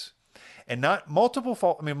prophets. And not multiple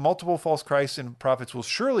false Christs and prophets will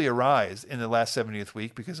surely arise in the last 70th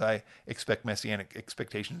week, because I expect messianic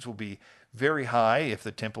expectations will be very high if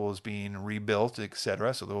the temple is being rebuilt,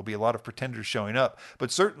 etc. So there will be a lot of pretenders showing up.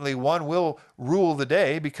 But certainly one will rule the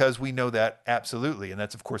day, because we know that absolutely. And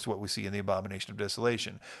that's, of course, what we see in the abomination of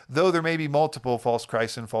desolation. Though there may be multiple false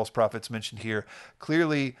Christs and false prophets mentioned here,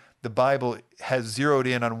 clearly the Bible has zeroed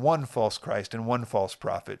in on one false Christ and one false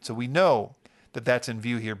prophet. So we know that that's in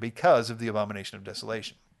view here because of the abomination of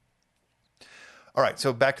desolation. All right,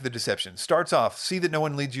 so back to the deception. Starts off, see that no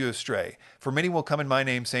one leads you astray. For many will come in my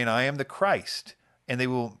name saying, I am the Christ, and they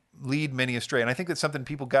will lead many astray. And I think that's something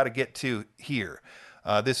people got to get to here.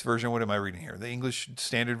 This version, what am I reading here? The English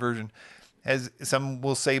Standard Version, as some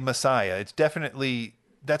will say Messiah. It's definitely,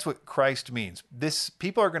 that's what Christ means.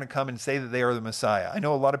 People are going to come and say that they are the Messiah. I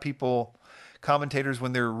know a lot of people, commentators,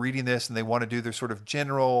 when they're reading this and they want to do their sort of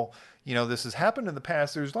general, this has happened in the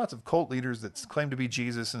past. There's lots of cult leaders that claim to be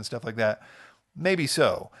Jesus and stuff like that. Maybe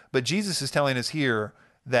so. But Jesus is telling us here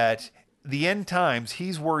that the end times,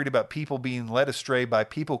 he's worried about people being led astray by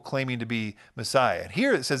people claiming to be Messiah. And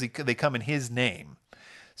here it says they come in his name.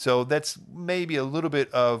 So that's maybe a little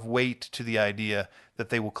bit of weight to the idea that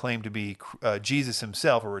they will claim to be Jesus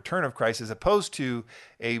himself, a return of Christ, as opposed to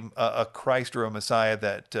a Christ or a Messiah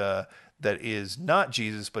that is not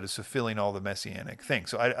Jesus, but is fulfilling all the messianic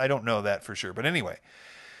things. So I don't know that for sure. But anyway,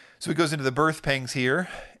 so he goes into the birth pangs here,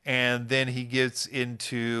 and then he gets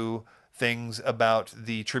into things about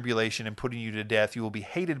the tribulation and putting you to death. You will be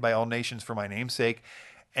hated by all nations for my name's sake,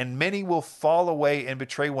 and many will fall away and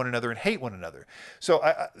betray one another and hate one another. So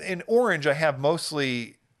in orange, I have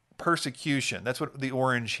mostly persecution. That's what the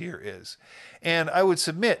orange here is. And I would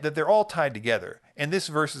submit that they're all tied together. And this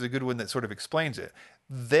verse is a good one that sort of explains it.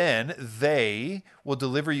 Then they will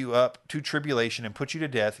deliver you up to tribulation and put you to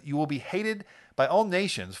death. You will be hated by all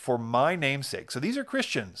nations for my name's sake. So these are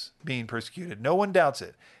Christians being persecuted. No one doubts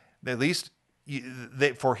it. At least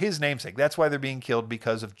for his name's sake. That's why they're being killed,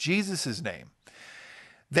 because of Jesus' name.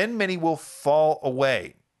 Then many will fall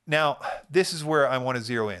away. Now, this is where I want to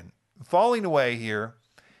zero in. Falling away here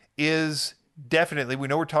is definitely, we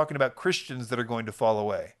know we're talking about Christians that are going to fall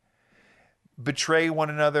away. Betray one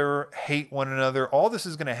another, hate one another. All this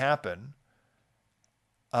is going to happen,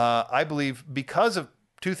 I believe, because of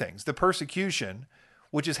two things. The persecution,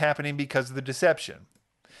 which is happening because of the deception.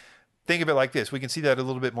 think of it like this. We can see that a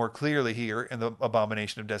little bit more clearly here in the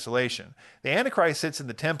abomination of desolation. The Antichrist sits in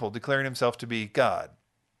the temple declaring himself to be God.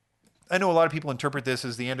 I know a lot of people interpret this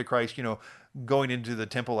as the Antichrist, going into the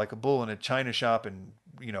temple like a bull in a china shop and,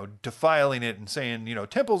 defiling it and saying,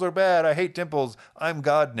 temples are bad. I hate temples. I'm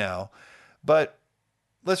God now. But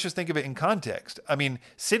let's just think of it in context. I mean,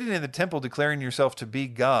 sitting in the temple declaring yourself to be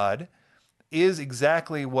God is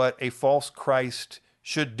exactly what a false Christ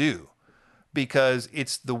should do, because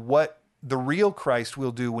it's what the real Christ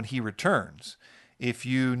will do when he returns. If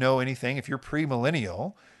you know anything, if you're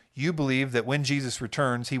premillennial, you believe that when Jesus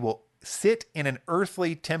returns, he will sit in an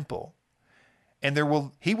earthly temple, and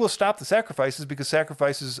he will stop the sacrifices, because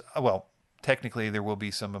sacrifices, well, technically there will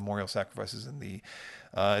be some memorial sacrifices in the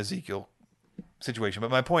Ezekiel situation. But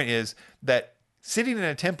my point is that sitting in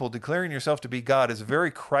a temple declaring yourself to be God is a very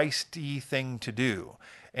Christy thing to do.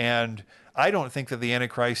 And I don't think that the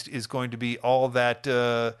Antichrist is going to be all that,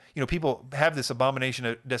 people have this abomination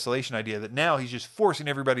of desolation idea that now he's just forcing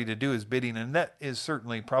everybody to do his bidding, and that is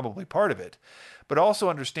certainly probably part of it. But also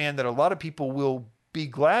understand that a lot of people will be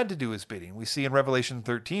glad to do his bidding. We see in Revelation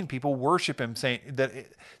 13, people worship him, saying,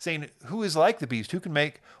 who is like the beast? Who can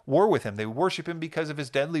make war with him? They worship him because of his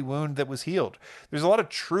deadly wound that was healed. There's a lot of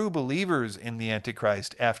true believers in the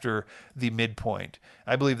Antichrist after the midpoint.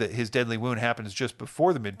 I believe that his deadly wound happens just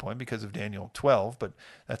before the midpoint because of Daniel 12, but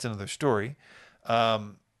that's another story.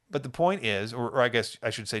 But the point is, or I guess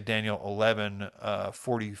I should say Daniel 11,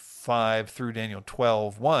 45 through Daniel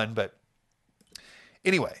 12, 1. But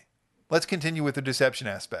anyway, let's continue with the deception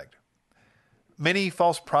aspect. Many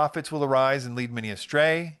false prophets will arise and lead many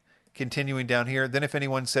astray. Continuing down here, then if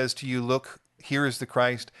anyone says to you, look, here is the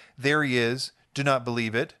Christ, there he is, do not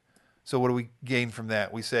believe it. So what do we gain from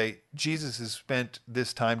that? We say, Jesus has spent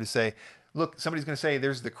this time to say, look, somebody's going to say,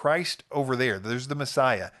 there's the Christ over there. There's the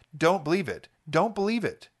Messiah. Don't believe it. Don't believe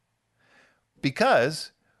it.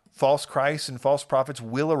 Because false Christs and false prophets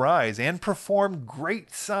will arise and perform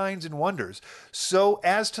great signs and wonders, so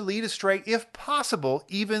as to lead astray, if possible,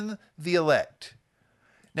 even the elect.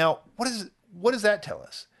 Now, what does that tell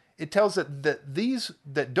us? It tells that these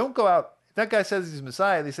that don't go out, if that guy says he's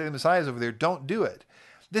Messiah, they say the Messiah is over there, don't do it.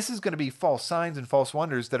 This is going to be false signs and false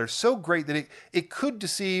wonders that are so great that it could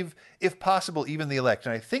deceive, if possible, even the elect.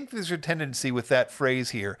 And I think there's a tendency with that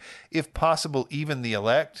phrase here, if possible, even the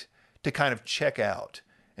elect, to kind of check out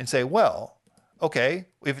and say, well, okay,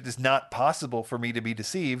 if it is not possible for me to be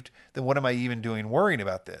deceived, then what am I even doing worrying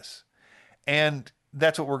about this? And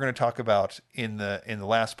that's what we're going to talk about in the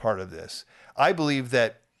last part of this. I believe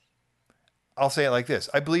that, I'll say it like this,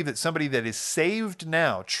 I believe that somebody that is saved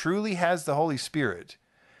now, truly has the Holy Spirit,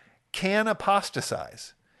 can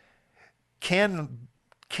apostatize, can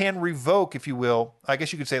revoke, if you will. I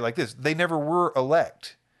guess you could say it like this, they never were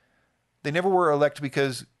elect. They never were elect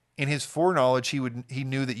because in his foreknowledge, he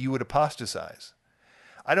knew that you would apostatize.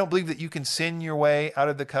 I don't believe that you can sin your way out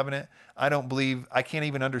of the covenant. I can't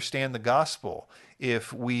even understand the gospel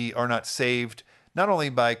if we are not saved, not only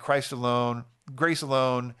by Christ alone, grace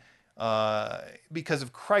alone, because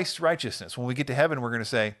of Christ's righteousness. When we get to heaven, we're going to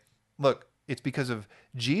say, look, it's because of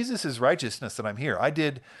Jesus' righteousness that I'm here. I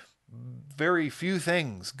did very few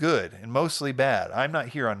things good and mostly bad. I'm not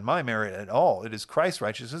here on my merit at all. It is Christ's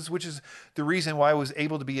righteousness, which is the reason why I was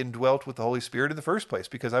able to be indwelt with the Holy Spirit in the first place,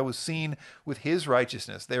 because I was seen with his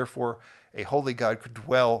righteousness. Therefore, a holy God could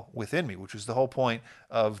dwell within me, which was the whole point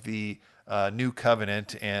of the new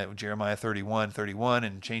covenant and Jeremiah 31,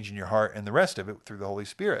 and changing your heart and the rest of it through the Holy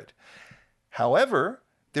Spirit. However,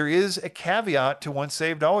 there is a caveat to once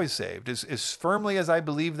saved, always saved. As firmly as I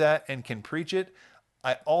believe that and can preach it,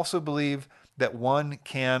 I also believe that one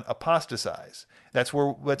can apostatize. That's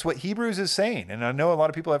what Hebrews is saying. And I know a lot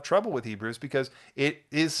of people have trouble with Hebrews because it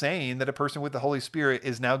is saying that a person with the Holy Spirit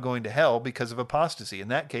is now going to hell because of apostasy. In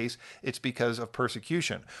that case, it's because of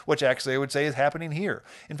persecution, which actually I would say is happening here.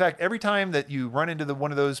 In fact, every time that you run into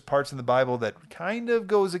one of those parts in the Bible that kind of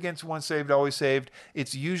goes against once saved, always saved,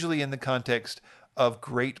 it's usually in the context of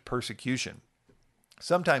great persecution.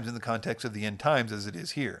 Sometimes in the context of the end times, as it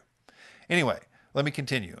is here. Anyway, let me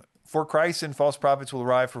continue. For Christ and false prophets will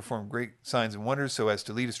arrive, perform great signs and wonders, so as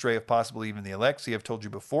to lead astray, if possible, even the elect. See, I've told you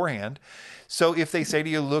beforehand. So if they say to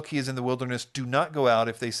you, look, he is in the wilderness, do not go out.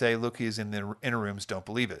 If they say, look, he is in the inner rooms, don't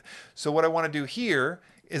believe it. So what I want to do here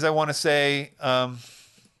is I want to say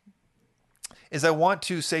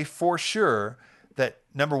for sure that,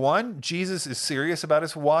 number one, Jesus is serious about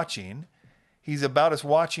us watching. He's about us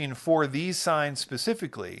watching for these signs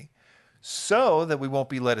specifically, so that we won't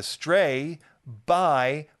be led astray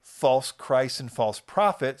by false Christs and false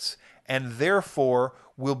prophets, and therefore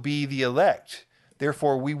will be the elect.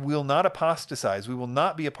 Therefore, we will not apostatize. We will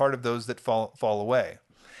not be a part of those that fall away.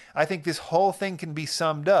 I think this whole thing can be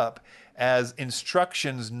summed up as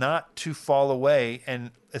instructions not to fall away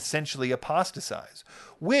and essentially apostatize,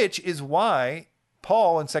 which is why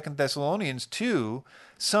Paul in 2 Thessalonians 2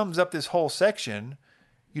 sums up this whole section.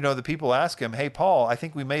 You know, the people ask him, hey, Paul, I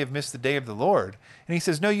think we may have missed the day of the Lord. And he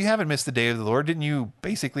says, no, you haven't missed the day of the Lord. Didn't you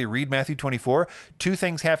basically read Matthew 24? Two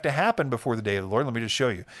things have to happen before the day of the Lord. Let me just show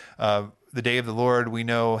you. The day of the Lord, we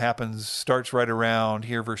know, starts right around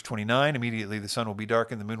here, verse 29. Immediately the sun will be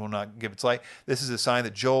darkened, the moon will not give its light. This is a sign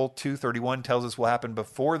that Joel 2:31 tells us will happen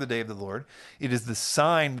before the day of the Lord. It is the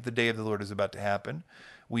sign that the day of the Lord is about to happen.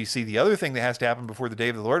 We see the other thing that has to happen before the day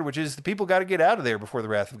of the Lord, which is the people got to get out of there before the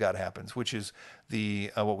wrath of God happens, which is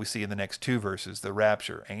what we see in the next two verses, the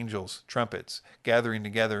rapture, angels, trumpets, gathering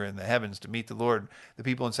together in the heavens to meet the Lord. The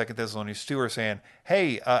people in 2 Thessalonians 2 are saying,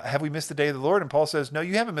 hey, have we missed the day of the Lord? And Paul says, no,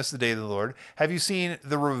 you haven't missed the day of the Lord. Have you seen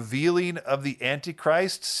the revealing of the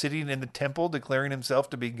Antichrist sitting in the temple declaring himself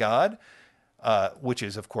to be God? Which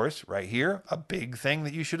is, of course, right here, a big thing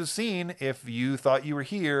that you should have seen if you thought you were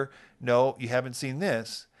here. No, you haven't seen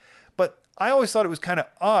this. But I always thought it was kind of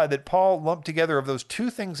odd that Paul lumped together of those two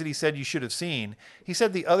things that he said you should have seen. He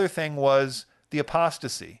said the other thing was the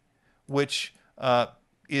apostasy, which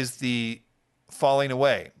is the falling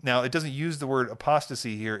away. Now, it doesn't use the word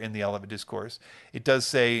apostasy here in the Olivet Discourse. It does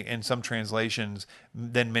say in some translations,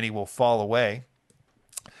 then many will fall away.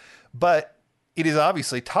 But it is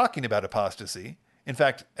obviously talking about apostasy. In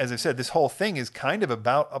fact, as I said, this whole thing is kind of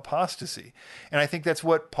about apostasy. And I think that's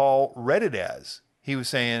what Paul read it as. He was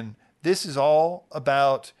saying, this is all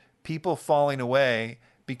about people falling away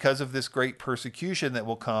because of this great persecution that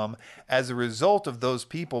will come as a result of those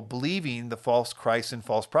people believing the false Christ and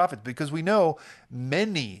false prophets. Because we know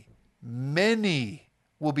many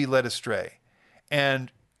will be led astray.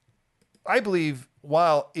 And I believe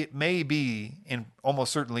while it may be, and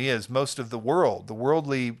almost certainly is, most of the world, the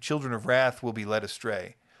worldly children of wrath will be led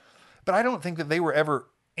astray. But I don't think that they were ever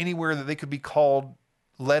anywhere that they could be called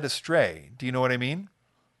led astray. Do you know what I mean?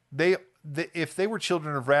 If they were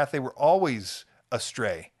children of wrath, they were always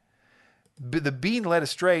astray. The being led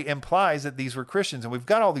astray implies that these were Christians, and we've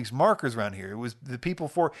got all these markers around here. It was the people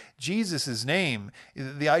for Jesus' name,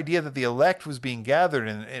 the idea that the elect was being gathered,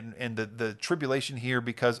 and the tribulation here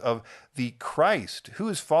because of the Christ who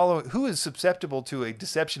is susceptible to a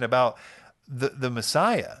deception about the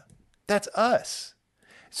Messiah. That's us.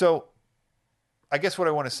 So I guess what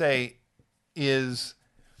I want to say is,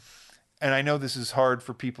 and I know this is hard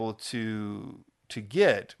for people to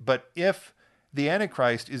get, but if the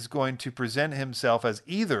Antichrist is going to present himself as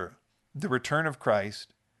either the return of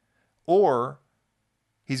Christ, or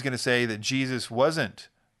he's going to say that Jesus wasn't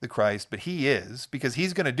the Christ, but he is, because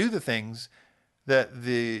he's going to do the things that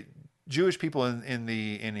the Jewish people in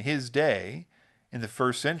his day, in the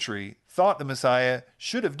first century, thought the Messiah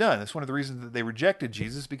should have done. That's one of the reasons that they rejected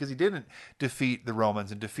Jesus, because he didn't defeat the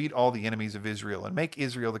Romans and defeat all the enemies of Israel and make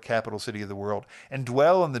Israel the capital city of the world and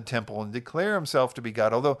dwell in the temple and declare himself to be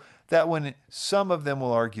God. Although that one, some of them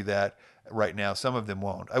will argue that right now, some of them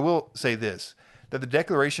won't. I will say this, that the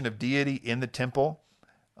declaration of deity in the temple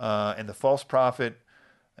and the false prophet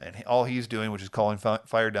and all he's doing, which is calling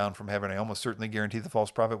fire down from heaven, I almost certainly guarantee the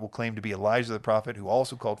false prophet will claim to be Elijah the prophet, who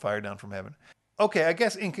also called fire down from heaven. Okay, I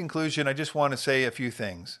guess in conclusion, I just want to say a few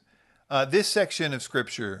things. This section of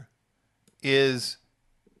Scripture is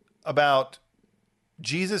about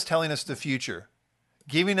Jesus telling us the future,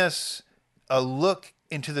 giving us a look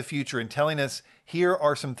into the future and telling us, here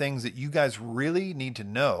are some things that you guys really need to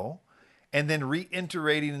know, and then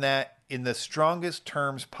reiterating that in the strongest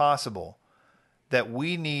terms possible, that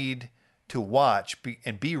we need to watch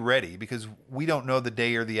and be ready, because we don't know the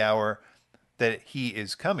day or the hour that he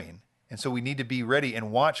is coming. And so we need to be ready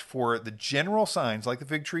and watch for the general signs, like the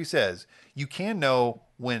fig tree says. You can know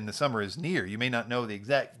when the summer is near. You may not know the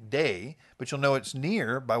exact day, but you'll know it's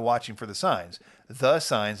near by watching for the signs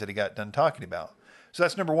that he got done talking about. So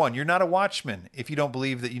that's number one. You're not a watchman if you don't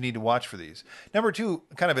believe that you need to watch for these. Number two,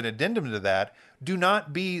 kind of an addendum to that, do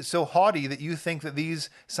not be so haughty that you think that these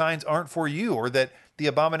signs aren't for you, or that the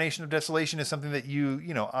abomination of desolation is something that you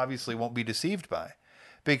obviously won't be deceived by.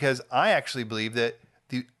 Because I actually believe that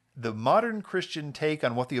the modern Christian take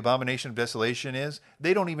on what the abomination of desolation is,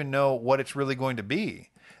 they don't even know what it's really going to be.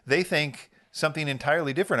 They think something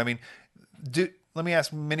entirely different. I mean, let me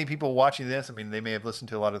ask many people watching this. I mean, they may have listened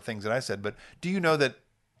to a lot of things that I said, but do you know that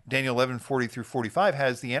Daniel 11:40-45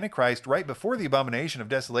 has the Antichrist right before the abomination of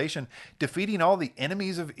desolation, defeating all the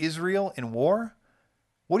enemies of Israel in war?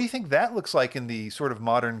 What do you think that looks like in the sort of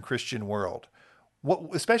modern Christian world?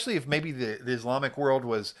 especially if maybe the Islamic world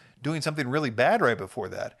was doing something really bad right before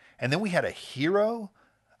that, and then we had a hero,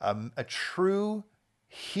 a true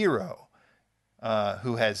hero,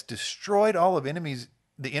 who has destroyed all of the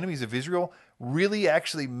enemies of Israel, really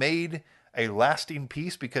actually made a lasting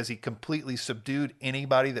peace because he completely subdued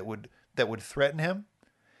anybody that would threaten him.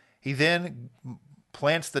 He then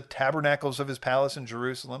plants the tabernacles of his palace in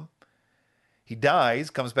Jerusalem. He dies,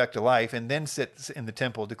 comes back to life, and then sits in the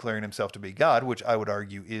temple declaring himself to be God, which I would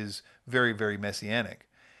argue is very, very messianic.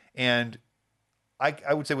 And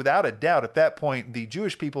I would say without a doubt at that point, the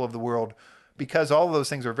Jewish people of the world, because all of those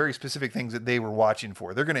things are very specific things that they were watching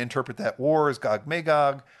for, they're going to interpret that war as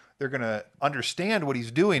Gog-Magog. They're going to understand what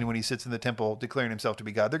he's doing when he sits in the temple declaring himself to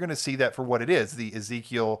be God. They're going to see that for what it is, the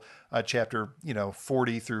Ezekiel chapter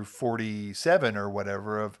 40 through 47 or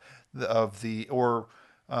whatever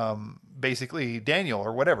basically Daniel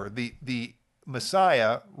or whatever, the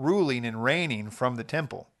Messiah ruling and reigning from the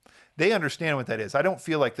temple. They understand what that is. I don't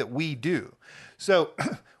feel like that we do. So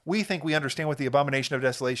we think we understand what the abomination of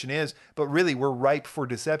desolation is, but really we're ripe for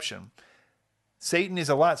deception. Satan is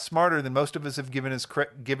a lot smarter than most of us have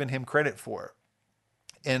given him credit for.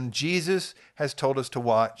 And Jesus has told us to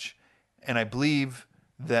watch. And I believe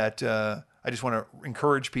that I just want to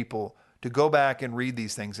encourage people to go back and read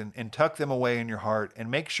these things and tuck them away in your heart and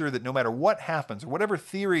make sure that no matter what happens or whatever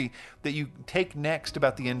theory that you take next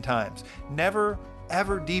about the end times, never,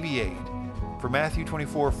 ever deviate from Matthew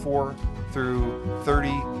 24, 4 through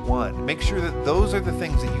 31. Make sure that those are the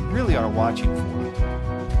things that you really are watching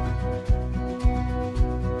for.